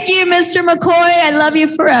 Thank you, Mr. McCoy. I love you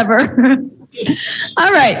forever.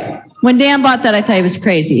 All right. When Dan bought that, I thought he was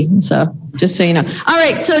crazy. So just so you know. All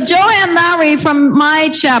right. So Joanne Lowry from my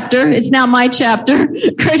chapter, it's now my chapter,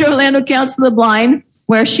 Greater Orlando Council of the Blind,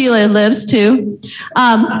 where Sheila lives too,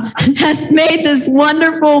 has made this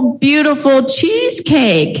wonderful, beautiful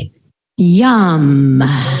cheesecake. Yum.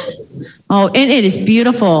 Oh, and it is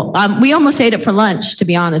beautiful. We almost ate it for lunch, to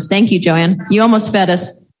be honest. Thank you, Joanne. You almost fed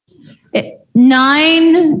us.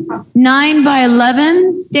 9 by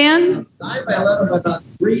 11, Dan? 9 by 11 by about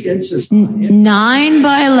 3 inches. 9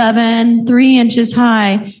 by 11, 3 inches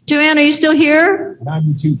high. Joanne, are you still here?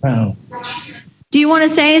 92 pounds. Do you want to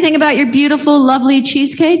say anything about your beautiful, lovely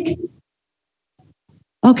cheesecake?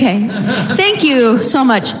 Okay. Thank you so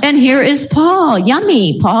much. And here is Paul.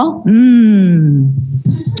 Yummy, Paul.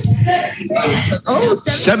 Oh,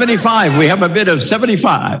 75. We have a bid of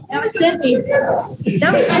 75. That was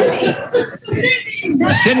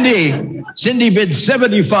Cindy. Cindy bid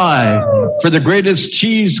 75 for the greatest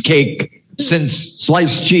cheesecake since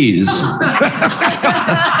sliced cheese.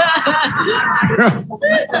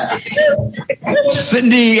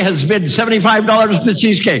 Cindy has bid $75 for the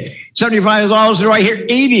cheesecake. $75. Do I hear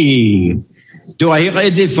 80? Do I hear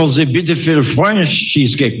 80 for the beautiful French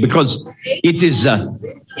cheesecake? Because it is 80.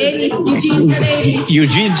 Eugene said 80.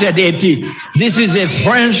 Eugene said 80. This is a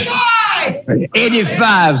French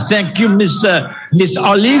 85. Thank you, Miss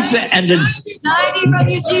Alice. And 90 from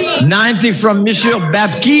Eugene. 90 from Monsieur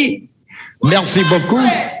Babki. Merci beaucoup.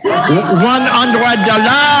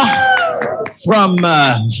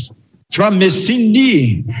 $100 from Miss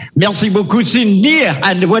Cindy. Merci beaucoup, Cindy.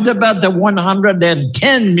 And what about the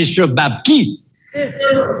 110, Monsieur Babki?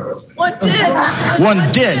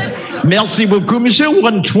 110. Merci beaucoup, Monsieur.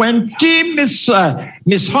 120, Miss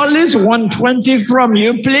Hollis. 120 from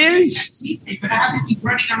you, please. You're gonna have to keep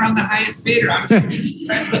running around the highest bidder. I'm gonna be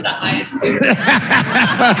friends with the highest bidder.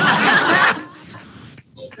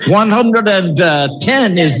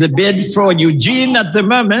 110 is the bid for Eugene at the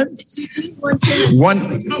moment.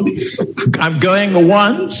 I'm going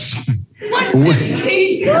once.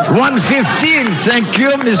 115. Thank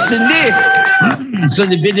you, Miss Cindy. So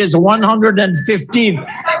the bid is 115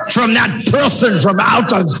 from that person from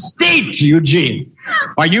out of state, Eugene.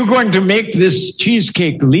 Are you going to make this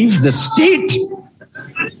cheesecake leave the state?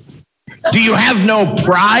 Do you have no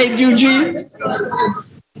pride, Eugene?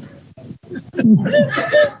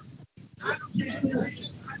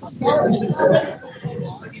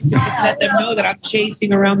 Just let them know that I'm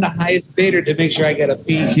chasing around the highest bidder to make sure I get a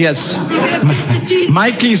piece. Yes.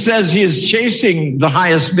 Mikey says he is chasing the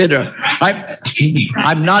highest bidder.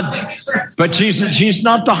 I'm not, but she's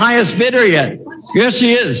not the highest bidder yet. Yes,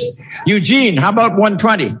 she is. Eugene, how about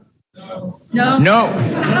 120? No.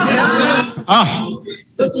 Oh,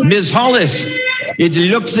 Ms. Hollis, it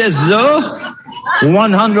looks as though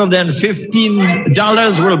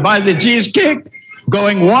 $115 will buy the cheesecake.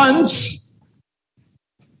 Going once,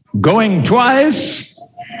 going twice.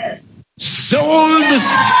 sold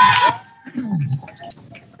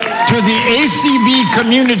to the ACB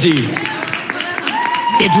community.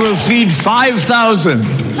 It will feed 5,000.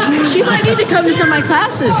 She might need to come to some of my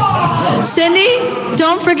classes. Cindy,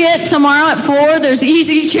 don't forget tomorrow at 4, there's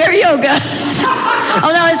easy chair yoga.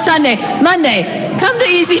 Oh, no, it's Sunday. Monday. Come to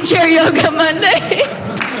easy chair yoga Monday.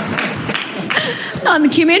 On the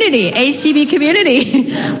community, ACB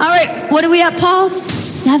community. All right, what are we at, Paul?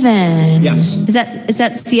 7. Yes. Is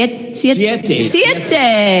that siete? Siete.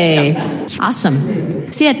 Yeah.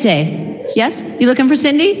 Awesome. Siete. Yes? You looking for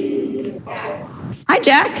Cindy? Hi,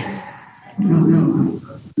 Jack.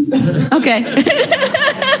 Okay.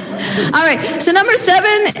 All right. So number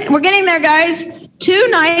 7, we're getting there, guys. 2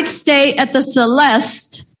 nights stay at the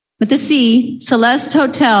Celeste, with the C, Celeste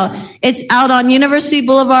Hotel. It's out on University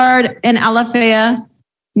Boulevard in Alafaya,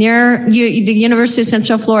 near the University of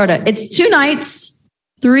Central Florida. It's 2 nights,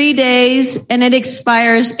 3 days, and it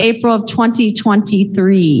expires April of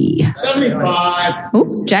 2023. 75.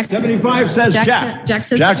 Oh, Jack. 75 says Jack. Jack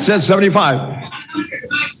says Jack says 75.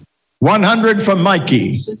 100 from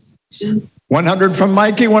Mikey. 100 from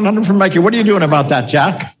Mikey. 100 from Mikey. What are you doing about that,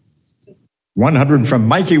 Jack? 100 from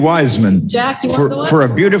Mikey Wiseman. Jack, you want to go for a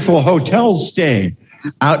beautiful hotel stay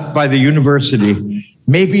out by the university.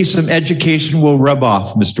 Maybe some education will rub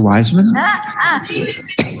off, Mr. Wiseman.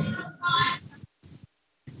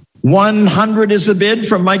 100 is the bid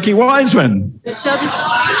from Mikey Wiseman.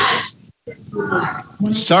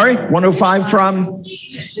 Sorry, 105 from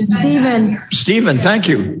Stephen, thank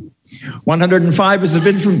you. 105 is the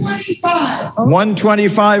bid from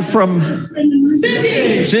 125 from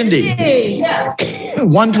Cindy.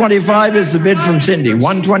 125 is the bid from Cindy.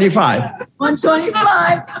 125.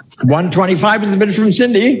 125 is the bid from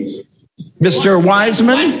Cindy. Mr.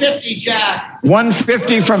 Wiseman. 150, Jack.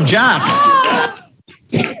 150 from Jack.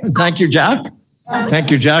 Thank you, Jack.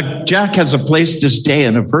 Thank you, Jack. Jack has a place to stay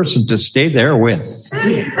and a person to stay there with.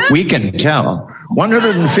 We can tell.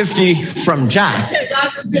 150 from Jack.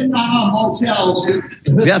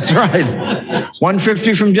 That's right.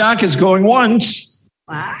 150 from Jack is going once.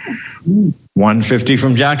 150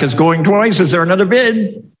 from Jack is going twice. Is there another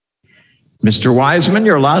bid? Mr. Wiseman,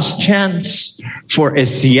 your last chance for a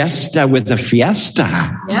siesta with a fiesta.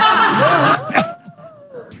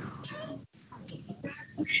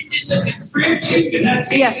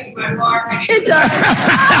 It does.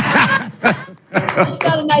 It's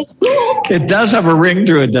got a nice pool. It does have a ring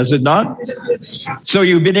to it, does it not? So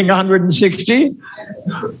you bidding 160?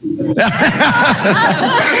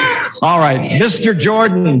 All right, Mr.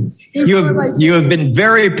 Jordan, you have been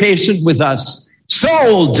very patient with us.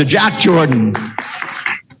 Sold to Jack Jordan.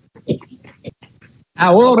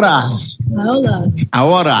 Ahora, 8.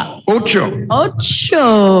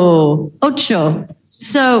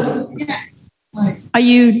 So, are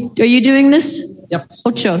you doing this? Yep.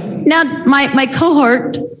 8. Now, my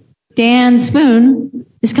cohort, Dan Spoon,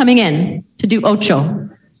 is coming in to do 8.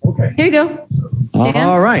 Okay. Here you go. Dan.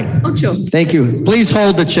 All right. 8. Thank you. Please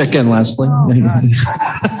hold the chicken, Leslie.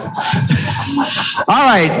 All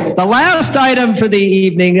right. The last item for the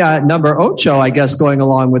evening, number 8, I guess, going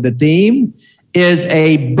along with the theme, is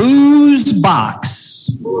a booze box.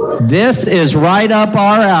 This is right up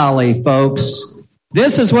our alley, folks.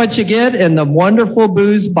 This is what you get in the wonderful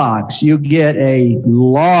booze box. You get a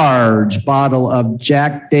large bottle of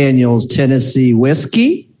Jack Daniel's Tennessee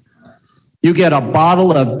whiskey. You get a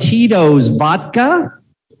bottle of Tito's vodka.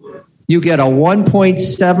 You get a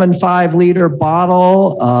 1.75 liter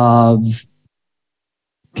bottle of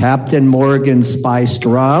Captain Morgan spiced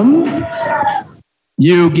rum.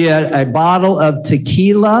 You get a bottle of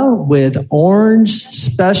tequila with orange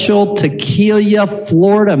special tequila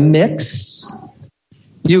Florida mix.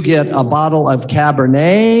 You get a bottle of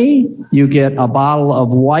Cabernet. You get a bottle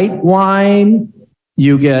of white wine.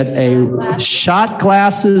 You get a shot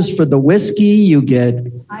glasses for the whiskey. You get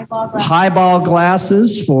highball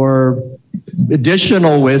glasses for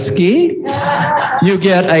additional whiskey. You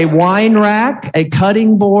get a wine rack, a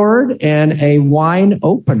cutting board, and a wine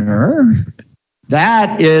opener.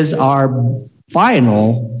 That is our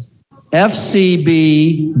final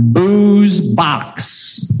FCB booze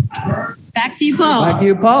box. Back to you, Paul. Back to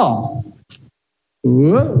you, Paul.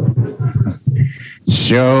 Whoa.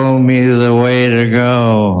 Show me the way to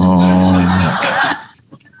go home.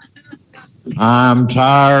 I'm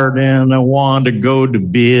tired and I want to go to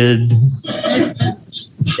bed.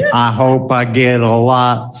 I hope I get a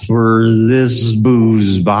lot for this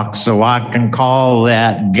booze box so I can call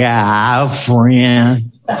that guy a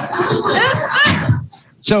friend.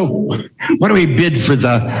 So, what do we bid for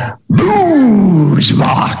the booze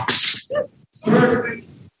box? 20.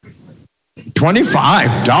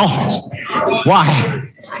 $25. Why?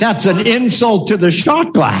 That's an insult to the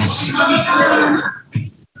shot glass.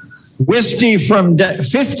 Whiskey from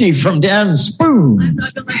 50 from Dan Spoon.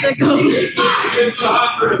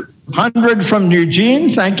 100 from Eugene.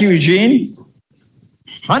 Thank you, Eugene.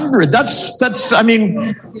 100. That's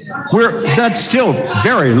still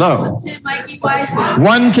very low.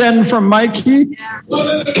 110 from Mikey.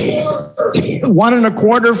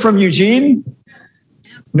 1.25 from Eugene.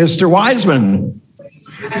 Mr. Wiseman.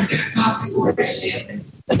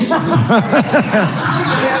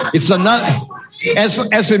 It's another. Es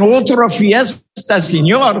en otra fiesta,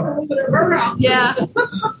 señor. Yeah.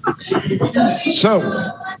 So,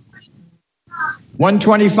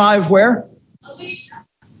 125 where?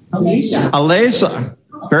 Alesa.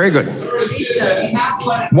 Very good.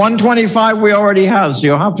 125 we already have. So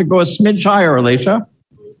you'll have to go a smidge higher, Alicia.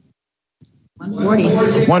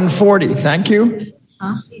 140. 140. Thank you.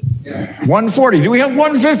 140. Do we have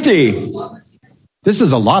 150? This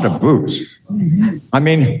is a lot of booze. I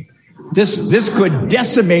mean, this could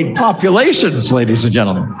decimate populations, ladies and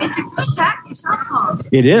gentlemen. It's a good package, huh?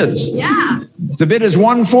 It is. Yeah. The bid is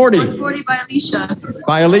 140. 140 by Alicia.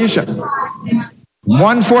 By Alicia.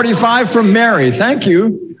 145 from Mary. Thank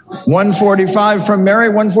you. 145 from Mary.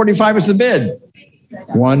 145 is the bid.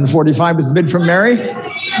 145 is the bid from Mary.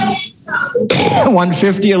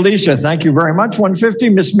 150 Alicia. Thank you very much. 150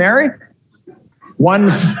 Miss Mary.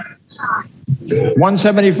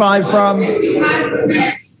 175 from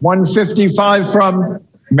 155 from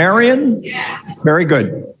Marion. Very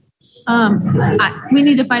good. We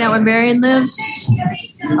need to find out where Marion lives.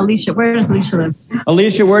 Alicia, where does Alicia live?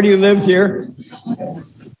 Alicia, where do you live, dear?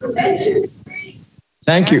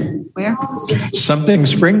 Thank you. Where? Something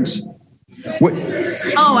Springs.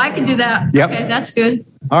 Oh, I can do that. Yep. Okay, that's good.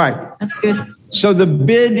 All right. That's good. So the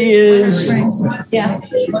bid is Yeah.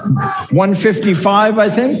 155, I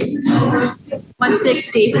think.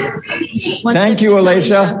 160. Thank you,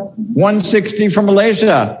 Alicia. 160 from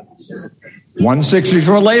Alicia. 160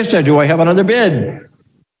 from Alicia. Do I have another bid?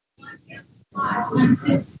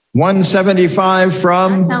 175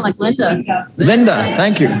 from That sounds like Linda. Linda.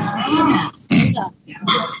 Thank you.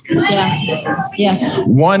 Yeah.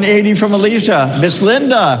 180 from Alicia. Miss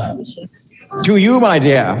Linda. To you, my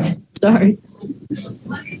dear. Sorry.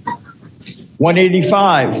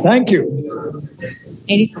 185. Thank you.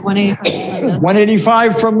 185.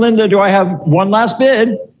 185 from Linda. Do I have one last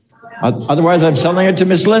bid? Otherwise, I'm selling it to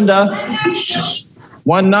Miss Linda.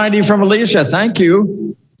 190 from Alicia. Thank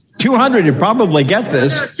you. 200. You probably get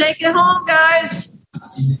this. Take it home, guys.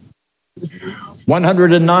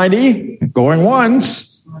 190. Going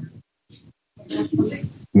once.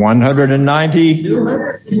 190.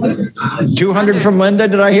 200 from Linda.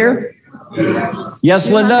 Did I hear? Yes,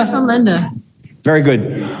 Linda? From Linda. Very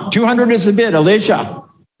good. 200 is the bid. Alicia.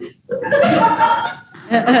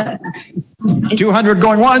 200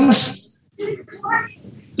 going once.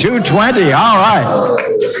 220. All right.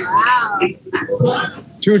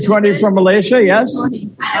 220 from Alicia. Yes.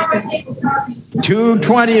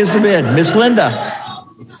 220 is the bid. Miss Linda.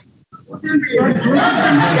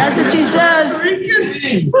 That's what she says.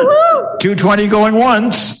 220 going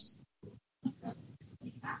once.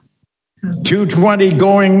 220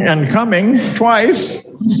 going and coming twice.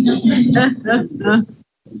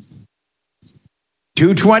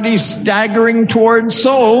 220 staggering towards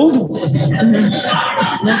sold.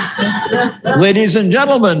 Ladies and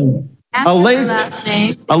gentlemen,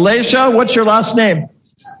 Alicia, what's your last name?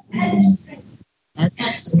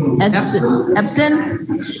 Epson.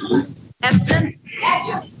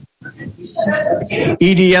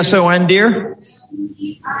 EDSON, dear?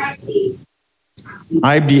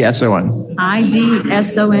 IDSON.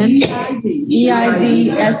 IDSON.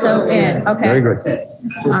 EIDSON. Okay. Very good.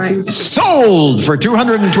 All right. Sold for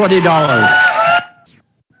 $220.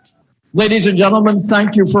 Ladies and gentlemen,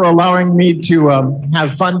 thank you for allowing me to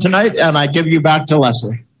have fun tonight, and I give you back to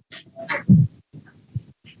Leslie.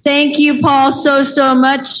 Thank you, Paul, so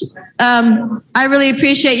much. I really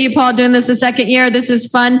appreciate you, Paul, doing this the second year. This is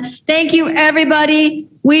fun. Thank you, everybody.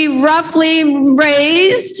 We roughly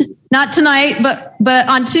raised, not tonight, but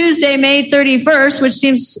on Tuesday, May 31st, which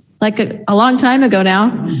seems like a long time ago now,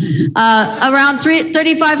 around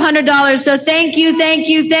 $3,500. So thank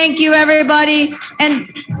you, everybody. And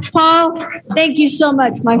Paul, thank you so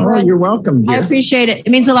much, my friend. Oh, you're welcome, dear. I appreciate it.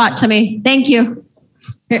 It means a lot to me. Thank you.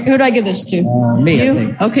 Who do I give this to? Me, you? I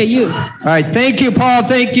think. Okay, you. All right. Thank you, Paul.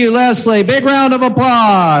 Thank you, Leslie. Big round of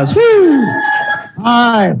applause. Woo! All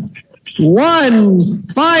right. One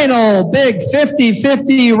final big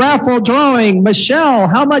 50-50 raffle drawing. Michelle,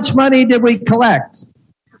 how much money did we collect?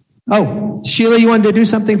 Oh, Sheila, you wanted to do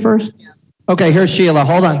something first? Okay, here's Sheila.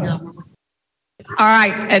 Hold on. All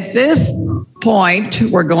right. At this point,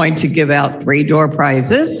 we're going to give out 3 door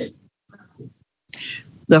prizes.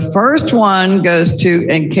 The first one goes to,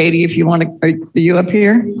 and Katie, if you want to, are you up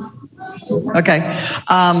here? Okay.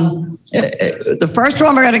 The first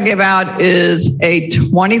one we're going to give out is a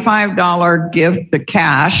 $25 gift to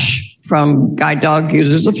cash from Guide Dog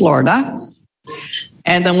Users of Florida.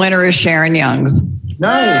 And the winner is Sharon Youngs.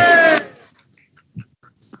 Nice.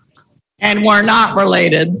 And we're not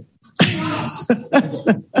related.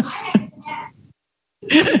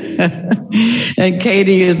 And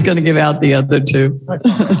Katie is going to give out the other 2.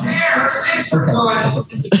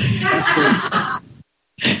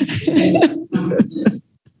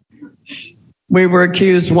 We were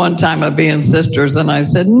accused one time of being sisters, and I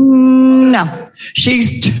said, no,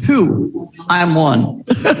 she's 2, I'm 1.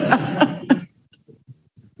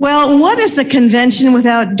 Well, what is a convention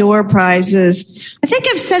without door prizes? I think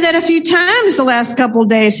I've said that a few times the last couple of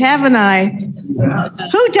days, haven't I?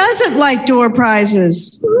 Who doesn't like door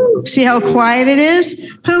prizes? See how quiet it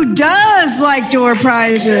is? Who does like door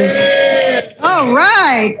prizes? All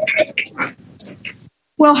right.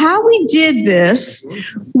 Well, how we did this,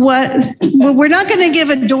 we're not going to give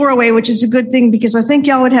a door away, which is a good thing because I think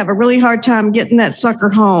y'all would have a really hard time getting that sucker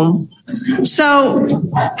home. So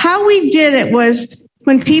how we did it was,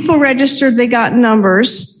 when people registered, they got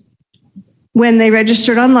numbers. When they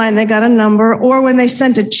registered online, they got a number. Or when they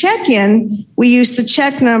sent a check in, we used the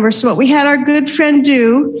check number. So what we had our good friend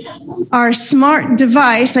do, our smart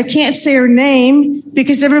device, I can't say her name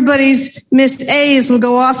because everybody's Miss A's will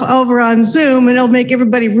go off over on Zoom and it'll make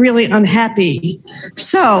everybody really unhappy.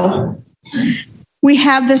 So we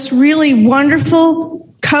have this really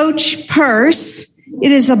wonderful Coach purse.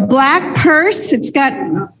 It is a black purse. It's got...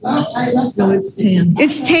 No, it's tan.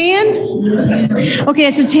 It's tan? Okay,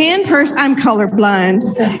 it's a tan purse. I'm colorblind.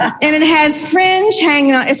 And it has fringe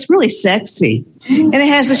hanging on. It's really sexy. And it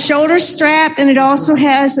has a shoulder strap, and it also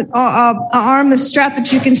has an arm, the strap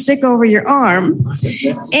that you can stick over your arm.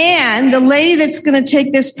 And the lady that's going to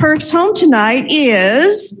take this purse home tonight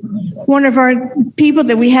is one of our people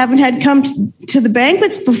that we haven't had come to the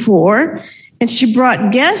banquets before. And she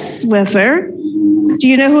brought guests with her. Do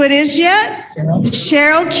you know who it is yet?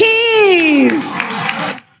 Cheryl Keys.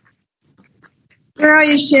 Where are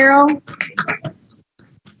you, Cheryl?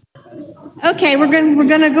 Okay, we're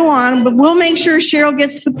gonna go on, but we'll make sure Cheryl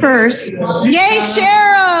gets the purse. Yay,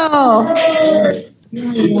 Cheryl!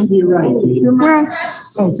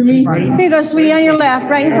 Oh, to me? Here you go, sweetie, on your left,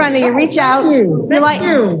 right in front of you. Reach out.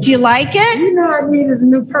 Do you like it? You know I needed a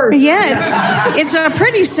new purse. Yeah, it's a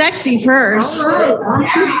pretty sexy purse. All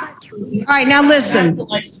right, now listen.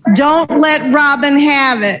 Don't let Robin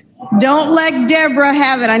have it. Don't let Deborah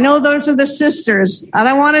have it. I know those are the sisters. I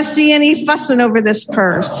don't want to see any fussing over this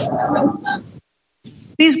purse.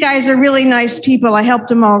 These guys are really nice people. I helped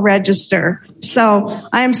them all register. So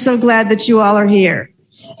I am so glad that you all are here.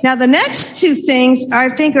 Now, the next 2 things I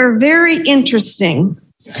think are very interesting.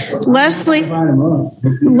 Leslie, no,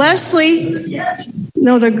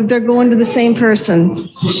 they're going to the same person.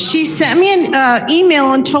 She sent me an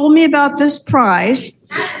email and told me about this prize.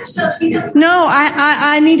 No,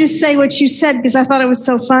 I need to say what you said because I thought it was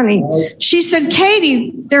so funny. She said,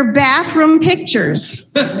 Katie, they're bathroom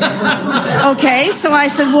pictures. Okay, so I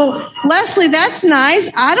said, well, Leslie, that's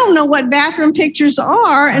nice. I don't know what bathroom pictures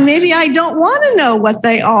are, and maybe I don't want to know what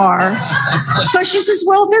they are. So she says,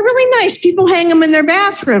 well, they're really nice. People hang them in their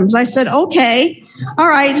bathrooms. I said, okay. All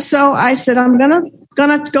right. So I said, I'm gonna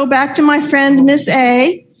go back to my friend, Miss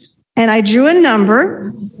A, and I drew a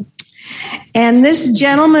number. And this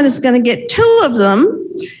gentleman is going to get 2 of them.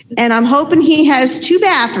 And I'm hoping he has 2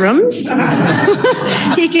 bathrooms.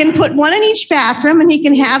 He can put 1 in each bathroom and he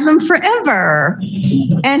can have them forever.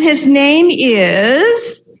 And his name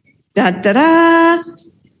is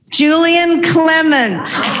Julian Clement.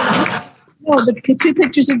 Oh, the 2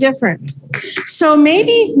 pictures are different. So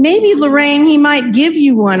maybe Lorraine, he might give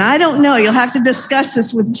you one. I don't know. You'll have to discuss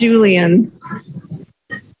this with Julian.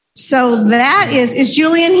 So that is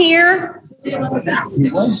Julian here? Just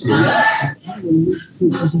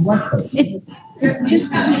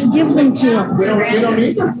give them to him.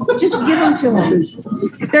 Just give them to him.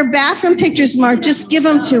 They're bathroom pictures, Mark. Just give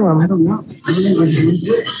them to him.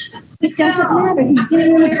 It doesn't matter. He's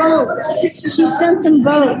getting them both. She sent them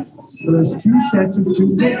both. So there's 2 sets of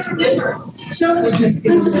 2 pictures. Show them just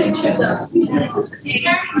give the pictures up.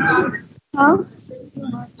 Huh?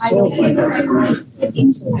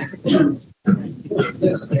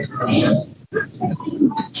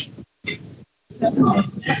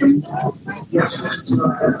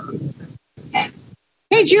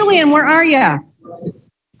 Hey, Julian, where are you?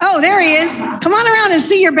 Oh, there he is. Come on around and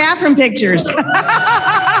see your bathroom pictures.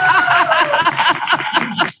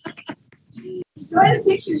 Enjoy the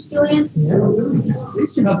pictures, Julian. We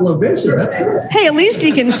should upload pictures. That's good. Hey, at least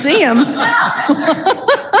you can see them.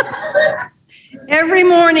 Every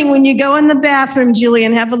morning when you go in the bathroom,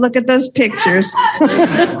 Julian, have a look at those pictures.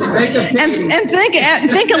 and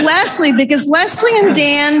think of Leslie, because Leslie and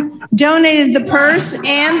Dan donated the purse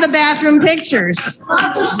and the bathroom pictures.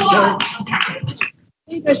 What's Judy?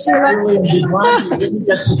 That's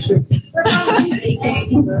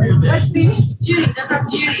not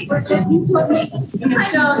Judy. You told me. I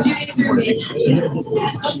know Judy's roommate.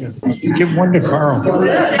 Give one to Carl.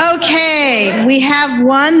 Okay, we have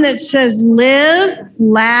one that says live,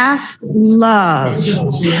 laugh, love.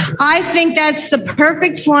 I think that's the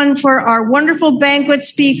perfect one for our wonderful banquet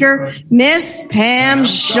speaker, Miss Pam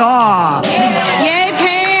Shaw. Yay,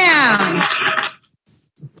 Pam!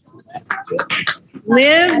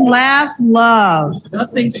 Live, laugh, love.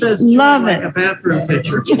 Nothing says love like it. a bathroom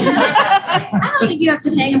picture. I don't think you have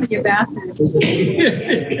to hang them in your bathroom. Not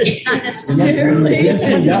necessarily.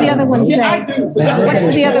 What does the other one say? What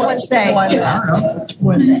does the other one say?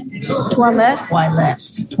 Toilette.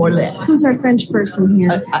 Who's our French person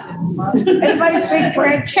here? Anybody speak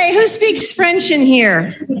French? Hey, who speaks French in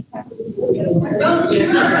here?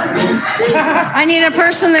 I need a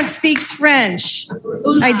person that speaks French.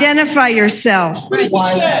 Identify yourself.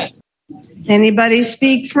 Anybody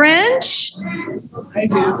speak French? I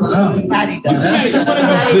do.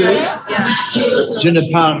 Je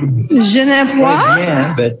ne parle Je ne vois.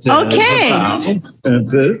 bien, but Okay.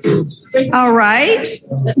 All right.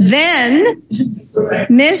 Then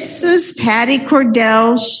Mrs. Patty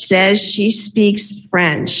Cordell says she speaks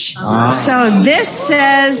French. So this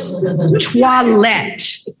says toilette.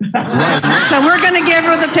 So we're going to give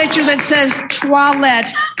her the picture that says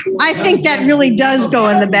toilette. I think that really does go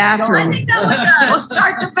in the bathroom. We'll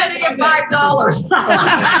start the bidding at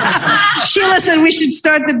 $5. Sheila said we should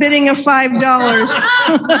start the bidding of $5.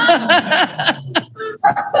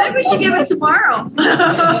 Maybe we should give it tomorrow.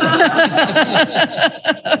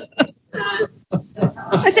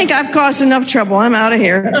 I think I've caused enough trouble. I'm out of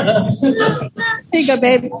here. Here you go,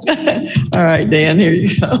 babe. All right, Dan, here you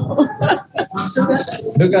go.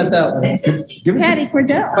 Who got that one? Patty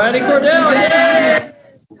Cordell. Patty Cordell. Yay!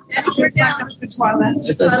 The toilet.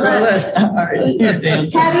 The toilet. All right, here,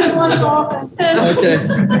 Dan. Patty's one off. Okay.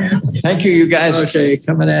 Thank you, you guys. Okay,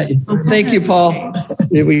 coming at you. Thank you, Paul.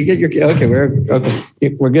 Did we get your? Okay, we're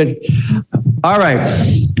good. All right.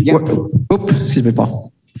 Oops, excuse me,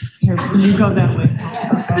 Paul. You go that way.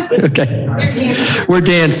 Okay. We're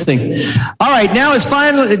dancing. All right. Now it's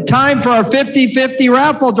finally time for our 50-50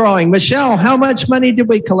 raffle drawing. Michelle, how much money did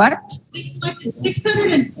we collect? We collected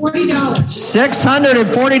 $640.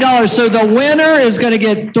 $640. So the winner is going to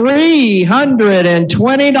get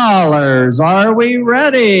 $320. Are we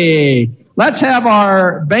ready? Let's have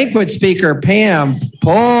our banquet speaker, Pam,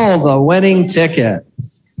 pull the winning ticket.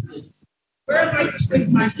 Where am I to put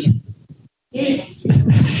my hand?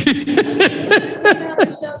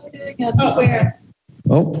 Michelle's doing a square.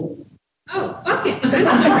 Oh. Oh, okay.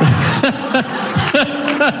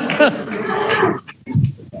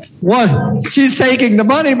 What? She's taking the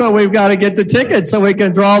money, but we've got to get the ticket so we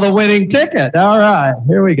can draw the winning ticket. All right,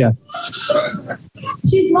 here we go.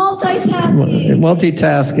 She's multitasking.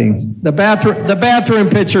 Multitasking. The bathroom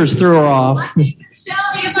pictures threw her off.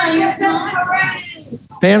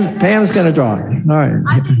 Pam's going to draw. All right.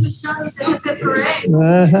 I think Michelle needs a good parade.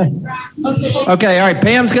 Okay, all right.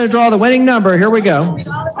 Pam's going to draw the winning number. Here we go.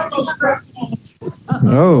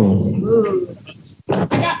 Oh.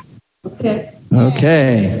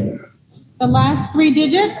 Okay. The last three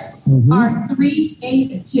digits are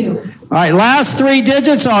 382. All right, last three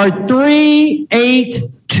digits are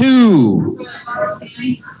 382.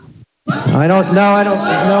 I don't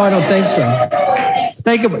think so.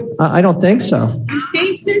 I don't think so.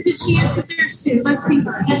 Kate says that she answered theirs too. Let's see.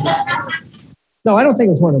 No, I don't think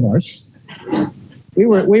it was one of ours. We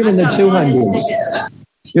were in the 200s.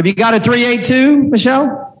 Have you got a 382,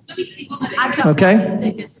 Michelle?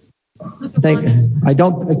 Okay.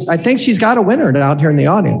 I think she's got a winner out here in the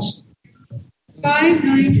audience.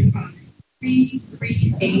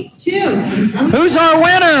 595-3382. Who's our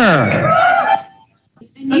winner?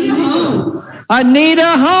 Anita Holmes. Anita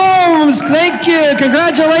Holmes. Thank you.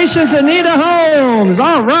 Congratulations, Anita Holmes.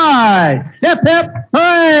 All right. Hip, hip,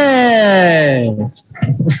 hooray.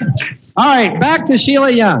 All right. Back to Sheila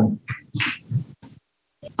Young.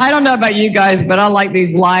 I don't know about you guys, but I like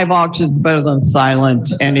these live auctions better than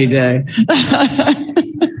silent any day.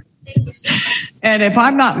 And if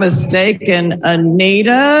I'm not mistaken,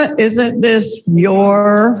 Anita, isn't this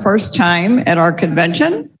your first time at our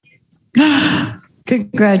convention?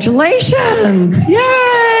 Congratulations.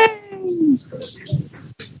 Yay.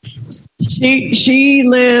 She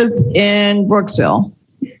lives in Brooksville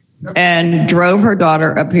and drove her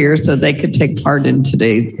daughter up here so they could take part in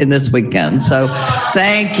this weekend. So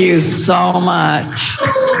thank you so much.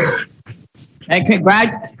 And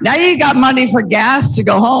now you got money for gas to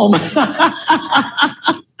go home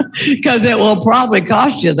because it will probably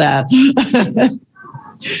cost you that.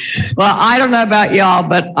 Well, I don't know about y'all,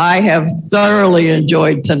 but I have thoroughly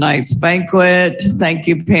enjoyed tonight's banquet. Thank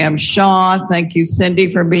you, Pam Shaw. Thank you,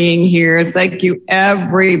 Cindy, for being here. Thank you,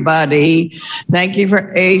 everybody. Thank you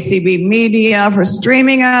for ACB Media for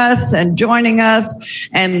streaming us and joining us,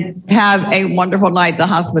 and have a wonderful night. The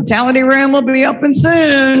hospitality room will be open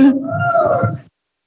soon.